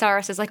out, and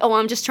Sarasa's like, oh,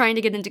 I'm just trying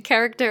to get into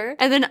character,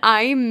 and then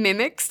Ai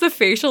mimics the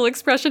facial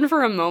expression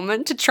for a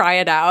moment to try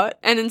it out,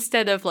 and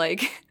instead of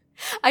like...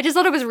 I just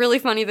thought it was really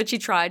funny that she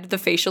tried the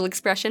facial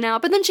expression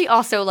out, but then she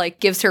also,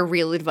 gives her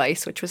real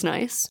advice, which was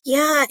nice.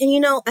 Yeah,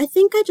 and I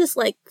think I just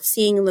like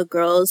seeing the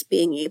girls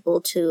being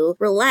able to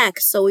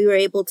relax. So we were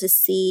able to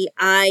see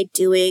Ai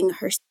doing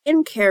her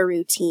skincare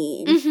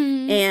routine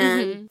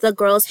and the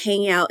girls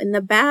hanging out in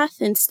the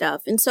bath and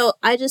stuff. And so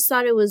I just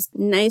thought it was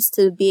nice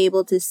to be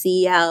able to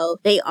see how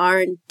they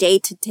are in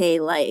day-to-day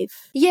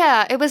life.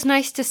 Yeah, it was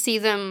nice to see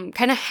them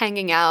kind of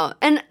hanging out.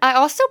 And I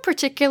also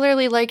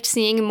particularly liked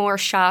seeing more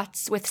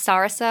shots with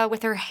Sarasa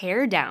with her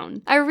hair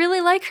down. I really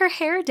like her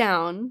hair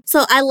down.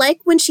 So I like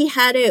when she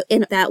had it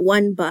in that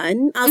one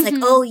bun. I was like,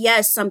 oh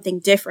yes, something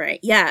different.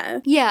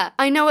 Yeah. Yeah,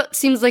 I know it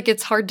seems like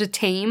it's hard to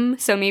tame,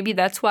 so maybe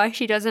that's why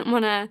she doesn't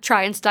want to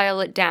try and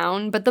style it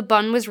down, but the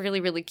bun was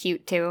really, really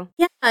cute too.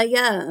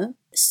 Yeah.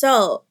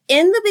 So,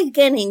 in the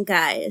beginning,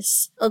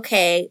 guys,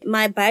 okay,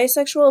 my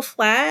bisexual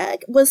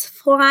flag was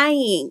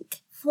flying.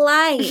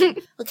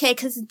 Okay,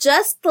 because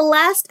just the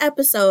last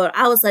episode,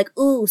 I was like,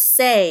 ooh,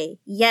 say,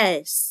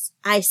 yes,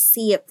 I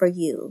see it for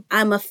you.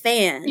 I'm a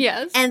fan.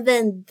 Yes. And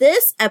then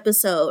this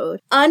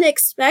episode,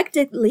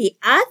 unexpectedly,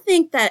 I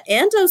think that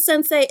Ando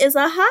Sensei is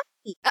a hottie.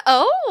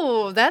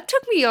 Oh, that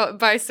took me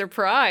by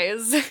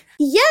surprise.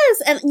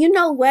 Yes, and you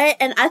know what?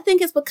 And I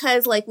think it's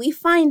because, like, we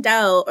found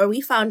out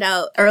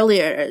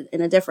earlier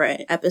in a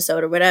different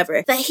episode or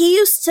whatever, that he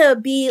used to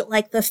be,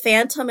 like, the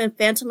Phantom in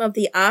Phantom of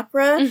the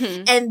Opera,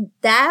 and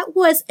that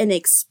was an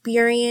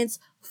experience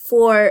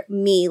for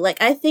me.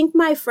 Like, I think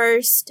my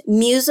first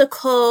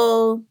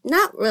musical,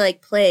 not really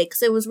like play,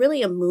 because it was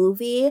really a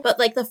movie, but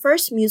like the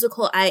first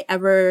musical I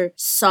ever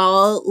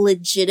saw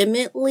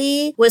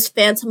legitimately was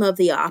Phantom of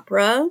the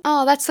Opera.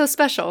 Oh, that's so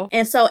special.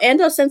 And so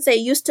Ando Sensei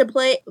used to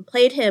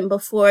played him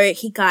before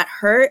he got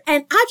hurt.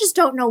 And I just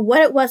don't know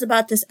what it was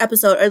about this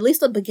episode, or at least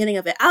the beginning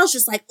of it. I was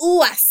just like,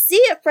 ooh, I see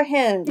it for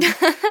him.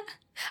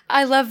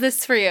 I love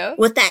this for you.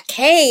 With that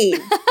cane.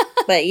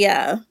 But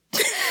yeah.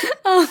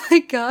 Oh my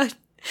god.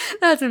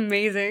 That's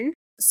amazing.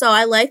 So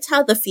I liked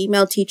how the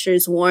female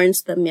teachers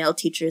warns the male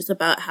teachers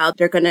about how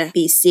they're going to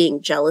be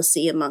seeing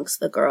jealousy amongst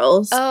the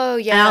girls. Oh,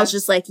 yeah. And I was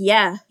just like,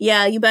 yeah,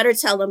 you better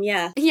tell them,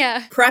 yeah.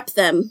 Yeah. Prep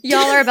them.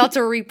 Y'all are about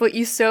to reap what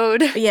you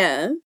sowed.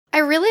 Yeah. I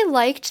really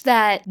liked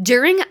that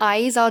during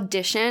Ai's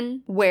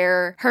audition,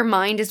 where her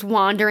mind is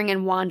wandering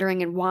and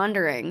wandering and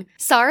wandering,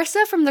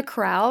 Sarasa from the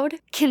crowd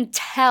can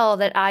tell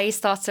that Ai's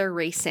thoughts are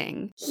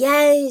racing.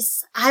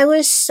 Yes, I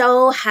was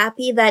so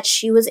happy that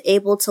she was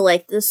able to,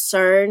 like,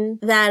 discern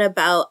that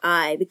about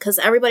Ai, because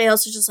everybody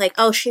else was just like,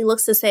 oh, she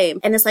looks the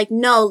same. And it's like,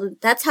 no,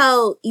 that's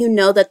how you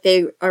know that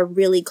they are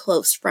really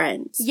close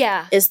friends.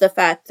 Yeah. Is the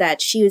fact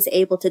that she was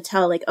able to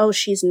tell, like, oh,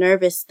 she's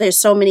nervous. There's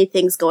so many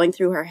things going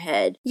through her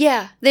head.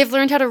 Yeah, they've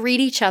learned how to read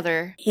each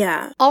other.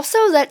 Yeah.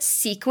 Also, that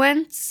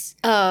sequence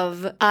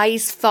of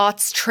Ai's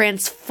thoughts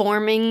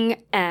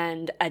transforming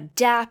and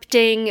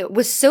adapting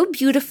was so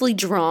beautifully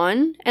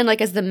drawn. And like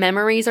as the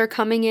memories are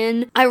coming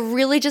in, I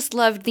really just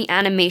loved the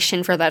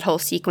animation for that whole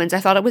sequence.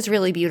 I thought it was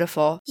really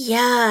beautiful.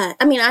 Yeah.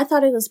 I mean, I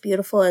thought it was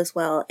beautiful as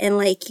well. And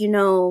like, you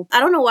know, I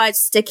don't know why it's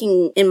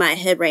sticking in my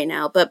head right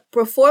now, but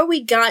before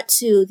we got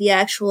to the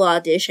actual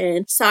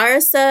audition,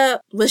 Sarasa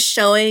was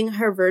showing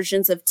her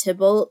versions of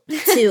Tybalt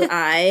to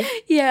Ai.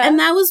 Yeah. And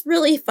that was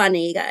really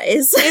funny,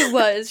 guys. It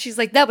was. She's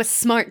like, that was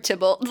smart,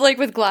 Tybalt, like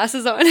with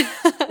glasses on.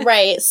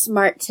 Right,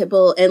 smart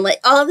Tybalt, and like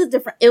all the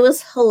different, it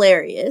was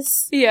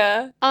hilarious.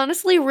 Yeah.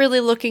 Honestly,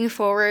 really looking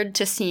forward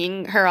to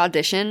seeing her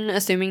audition,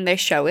 assuming they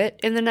show it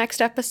in the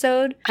next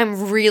episode.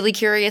 I'm really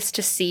curious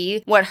to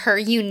see what her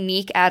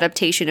unique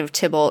adaptation of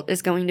Tybalt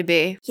is going to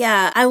be.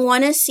 Yeah, I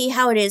want to see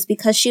how it is,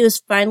 because she was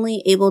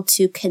finally able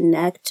to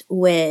connect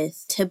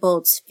with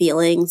Tybalt's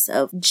feelings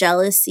of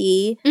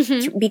jealousy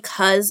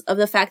because of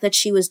the fact that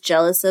she was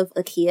jealous of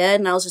Akia,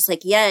 and I was just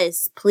like,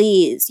 yes,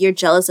 please, you're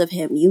jealous of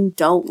him. You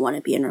don't want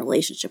to be in a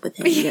relationship with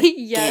him.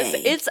 Yes,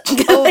 gay. it's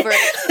over.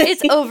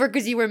 It's over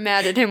because you were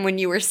mad at him when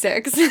you were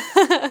 6.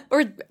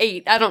 Or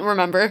 8, I don't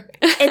remember.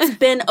 It's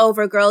been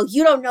over, girl.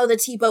 You don't know the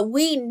tea, but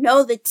we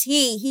know the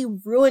tea. He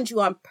ruined you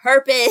on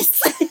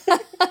purpose.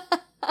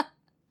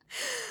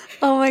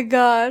 Oh my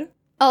god.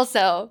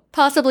 Also,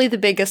 possibly the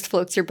biggest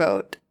floats your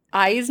boat.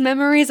 Ai's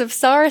memories of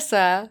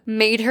Sarasa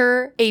made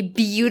her a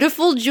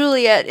beautiful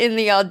Juliet in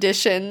the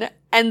audition,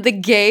 and the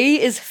gay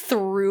is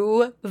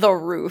through the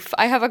roof.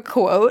 I have a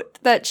quote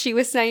that she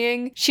was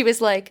saying. She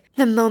was like,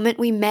 "The moment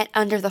we met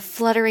under the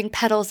fluttering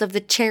petals of the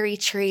cherry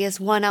tree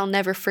is one I'll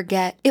never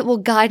forget. It will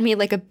guide me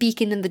like a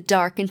beacon in the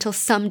dark until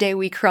someday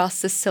we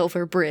cross the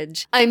silver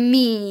bridge." I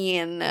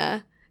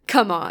mean,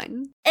 come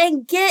on.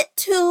 And get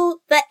to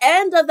the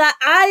end of the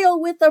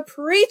aisle with the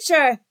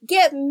preacher.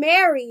 Get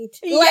married.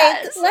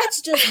 Yes. Like,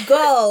 let's just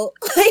go.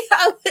 Like,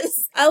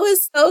 I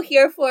was so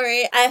here for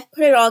it. I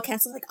put it all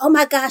cast. I was like, oh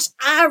my gosh,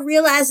 I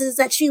realizes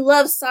that she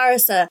loves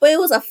Sarasa. But it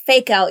was a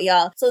fake out,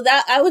 y'all. So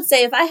that, I would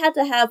say, if I had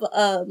to have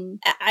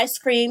I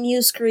Scream,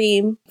 You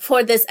Scream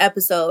for this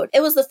episode,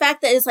 it was the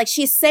fact that it's like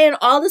she's saying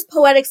all this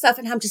poetic stuff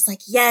and I'm just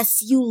like,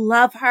 yes, you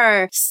love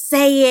her.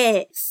 Say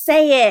it.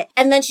 Say it.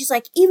 And then she's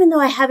like, even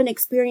though I haven't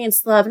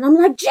experienced love. And I'm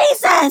like,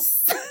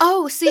 Jesus!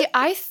 Oh, see,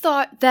 I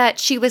thought that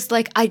she was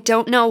like, I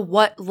don't know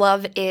what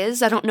love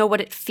is. I don't know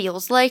what it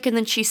feels like. And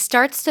then she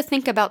starts to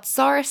think about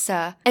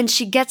Sarasa, and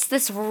she gets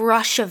this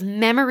rush of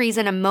memories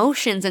and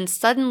emotions, and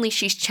suddenly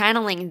she's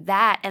channeling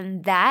that,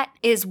 and that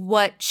is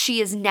what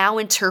she is now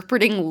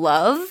interpreting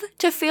love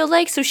to feel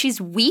like. So she's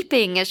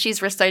weeping as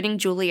she's reciting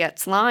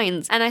Juliet's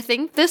lines. And I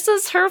think this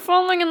is her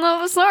falling in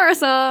love with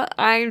Sarasa.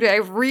 I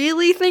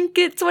really think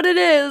it's what it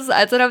is.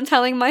 That's what I'm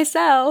telling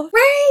myself.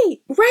 Right.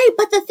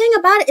 But the thing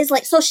about it is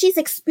like, so she's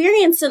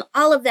experiencing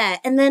all of that.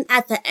 And then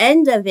at the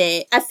end of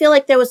it, I feel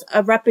like there was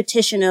a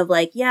repetition of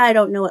like, yeah, I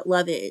don't know what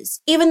love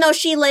is. Even though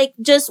she like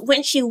just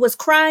when she was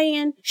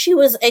crying, she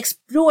was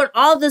doing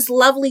all this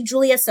lovely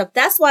Juliet stuff.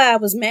 That's why I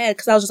was mad,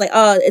 because I was just like,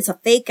 oh, it's a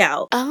fake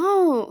out.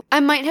 Oh, I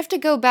might have to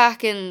go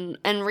back and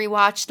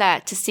rewatch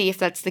that to see if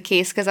that's the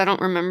case, because I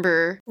don't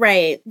remember.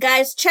 Right.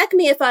 Guys, check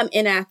me if I'm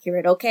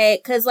inaccurate, okay?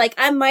 Because like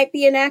I might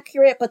be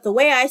inaccurate, but the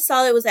way I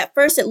saw it was at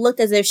first it looked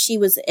as if she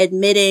was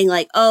admitting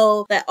like,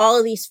 oh, that all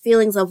of these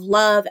feelings of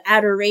love,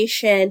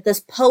 adoration, this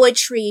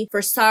poetry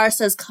for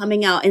Sarsa is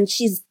coming out, and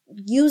she's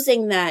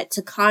using that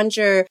to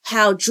conjure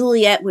how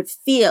Juliet would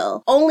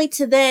feel, only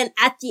to then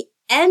at the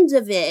end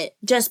of it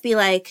just be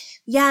like,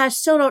 yeah, I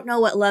still don't know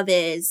what love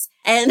is.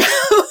 And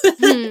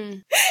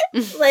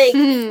like,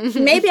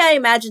 maybe I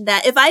imagined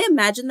that. If I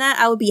imagined that,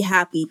 I would be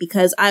happy,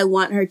 because I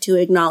want her to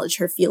acknowledge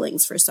her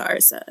feelings for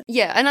Sarsa.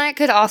 Yeah, and I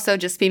could also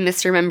just be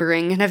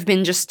misremembering and have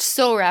been just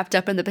so wrapped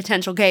up in the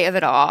potential gay of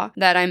it all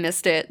that I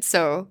missed it.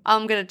 So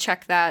I'm gonna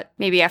check that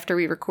maybe after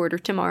we record or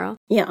tomorrow.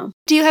 Yeah.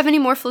 Do you have any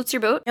more Floats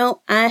Your Boat?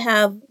 No, I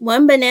have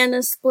one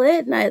banana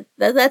split, and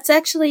that's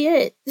actually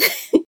it.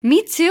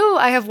 Me too.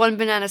 I have one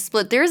banana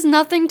split. There's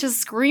nothing to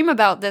scream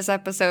about this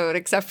episode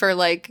except for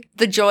like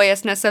the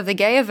joyousness of the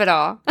gay of it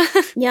all.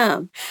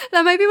 Yeah.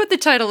 That might be what the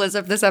title is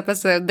of this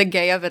episode, the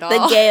gay of it all.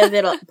 The gay of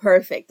it all.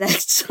 Perfect,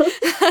 actually.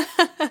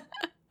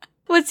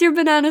 What's your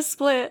banana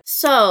split?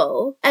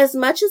 So, as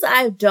much as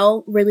I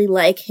don't really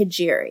like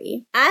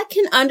Hijiri, I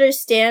can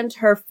understand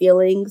her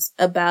feelings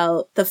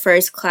about the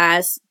first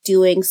class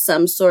doing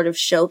some sort of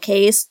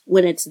showcase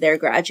when it's their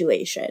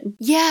graduation.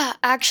 Yeah,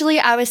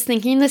 actually, I was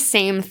thinking the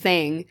same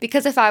thing.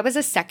 Because if I was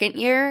a second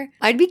year,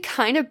 I'd be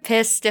kind of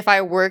pissed if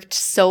I worked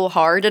so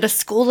hard at a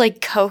school like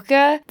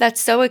Koka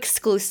that's so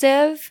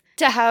exclusive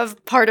to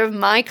have part of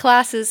my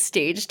class's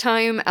stage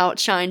time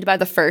outshined by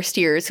the first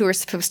years who are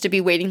supposed to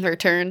be waiting their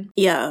turn.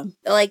 Yeah,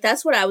 like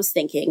that's what I was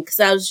thinking, because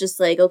I was just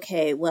like,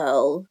 okay,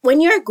 well,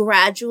 when you're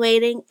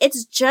graduating,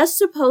 it's just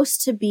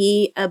supposed to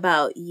be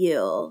about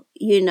you,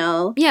 you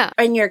know? Yeah.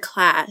 In your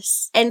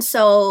class. And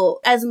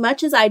so as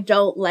much as I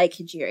don't like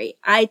Hijiri,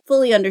 I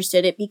fully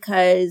understood it,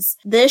 because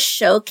this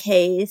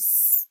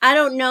showcase, I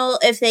don't know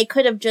if they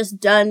could have just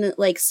done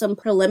like some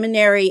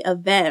preliminary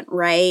event,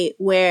 right?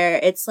 Where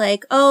it's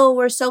like, oh,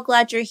 we're so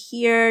glad you're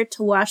here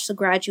to watch the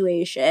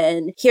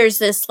graduation. Here's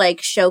this like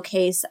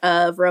showcase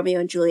of Romeo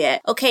and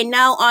Juliet. Okay,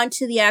 now on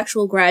to the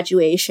actual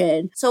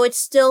graduation. So it's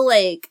still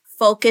like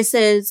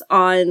focuses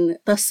on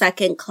the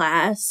second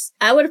class.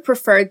 I would have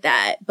preferred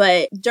that,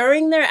 but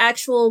during their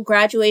actual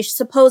graduation,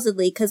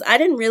 supposedly, because I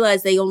didn't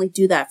realize they only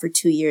do that for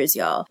 2 years,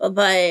 y'all.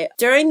 But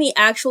during the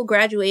actual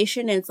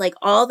graduation, it's like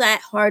all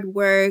that hard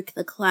work,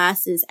 the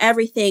classes,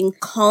 everything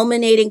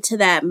culminating to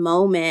that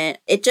moment.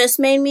 It just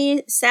made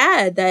me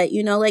sad that,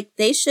 you know, like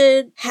they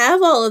should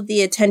have all of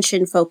the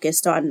attention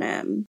focused on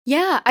them.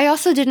 Yeah, I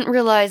also didn't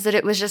realize that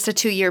it was just a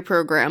 2-year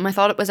program. I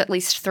thought it was at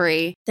least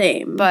 3.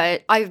 Same.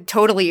 But I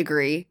totally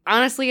agree.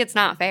 Honestly, it's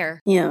not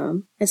fair. Yeah,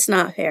 it's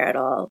not fair at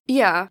all.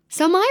 Yeah.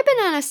 So my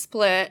banana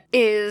split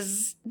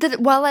is that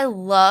while I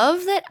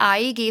love that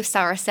Ai gave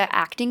Sarasa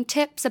acting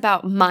tips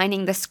about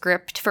mining the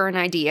script for an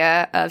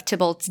idea of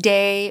Tybalt's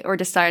day or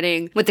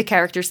deciding what the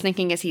character's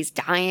thinking as he's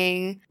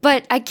dying,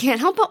 but I can't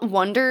help but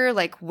wonder,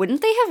 like,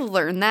 wouldn't they have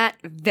learned that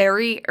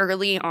very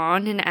early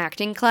on in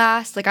acting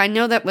class? Like, I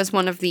know that was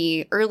one of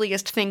the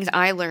earliest things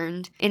I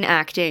learned in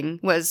acting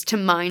was to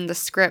mine the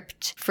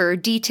script for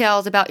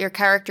details about your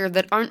character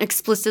that aren't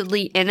explicitly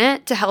in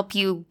it to help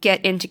you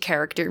get into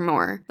character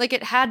more. Like,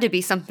 it had to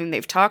be something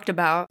they've talked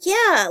about.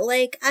 Yeah,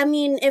 like, I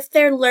mean, if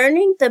they're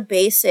learning the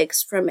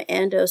basics from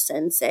Ando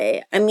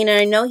Sensei, I mean,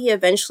 I know he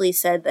eventually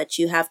said that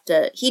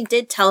he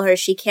did tell her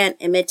she can't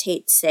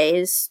imitate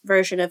Sei's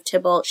version of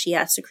Tybalt, she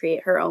has to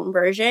create her own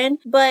version,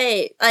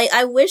 but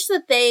I wish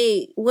that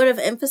they would have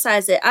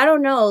emphasized it. I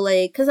don't know,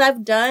 like, because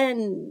I've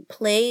done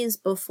plays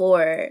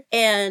before,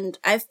 and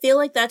I feel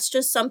like that's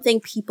just something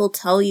people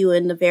tell you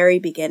in the very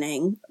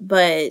beginning,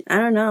 but I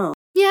don't know.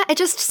 Yeah, it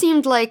just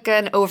seemed like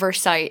an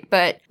oversight,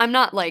 but I'm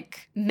not,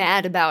 like,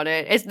 mad about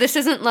it. This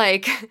isn't,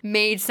 like,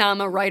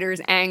 Maid-sama writer's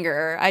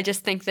anger. I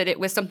just think that it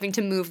was something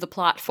to move the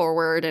plot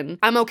forward, and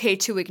I'm okay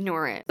to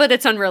ignore it. But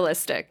it's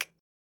unrealistic.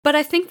 But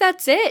I think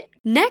that's it.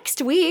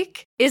 Next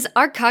week is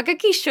our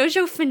Kageki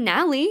Shoujo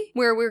finale,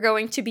 where we're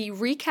going to be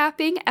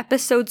recapping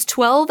episodes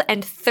 12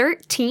 and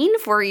 13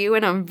 for you,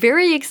 and I'm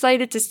very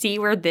excited to see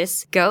where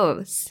this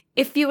goes.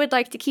 If you would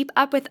like to keep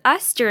up with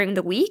us during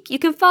the week, you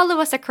can follow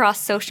us across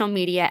social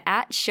media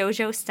at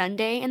Shoujo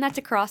Sunday, and that's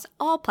across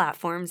all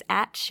platforms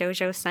at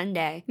Shoujo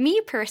Sunday.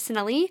 Me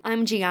personally,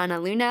 I'm Gianna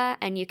Luna,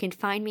 and you can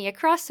find me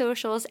across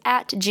socials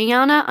at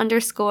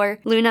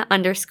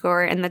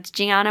Gianna_Luna_, and that's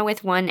Gianna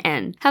with 1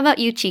 N. How about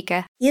you,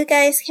 Chica? You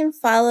guys can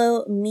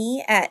follow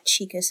me at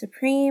Chica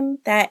Supreme.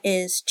 That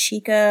is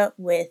Chica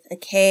with a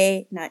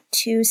K, not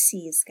 2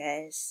 C's,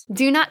 guys.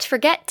 Do not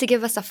forget to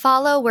give us a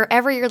follow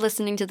wherever you're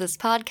listening to this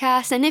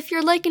podcast, and if if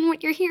you're liking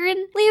what you're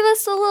hearing, leave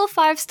us a little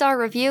 5-star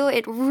review.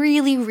 It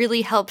really,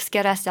 really helps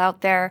get us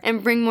out there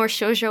and bring more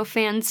shoujo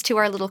fans to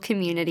our little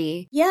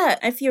community. Yeah,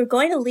 if you're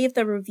going to leave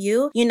the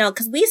review,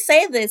 because we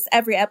say this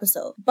every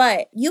episode,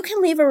 but you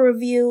can leave a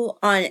review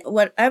on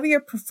whatever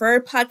your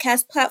preferred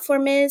podcast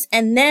platform is.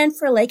 And then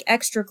for like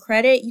extra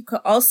credit, you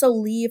could also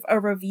leave a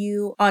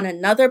review on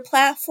another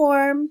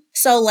platform.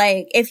 So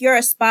like if you're a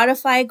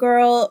Spotify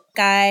girl,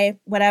 guy,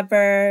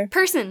 whatever.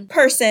 Person.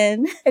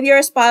 If you're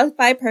a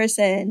Spotify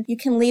person, you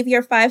can leave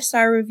your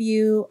 5-star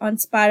review on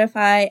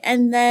Spotify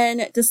and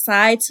then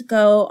decide to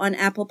go on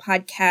Apple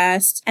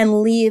Podcasts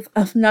and leave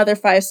another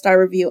 5-star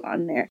review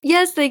on there.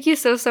 Yes, thank you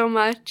so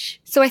much.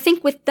 So I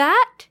think with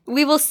that,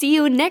 we will see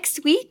you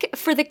next week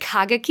for the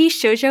Kageki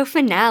Shojo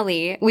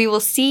finale. We will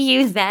see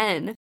you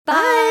then.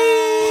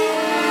 Bye!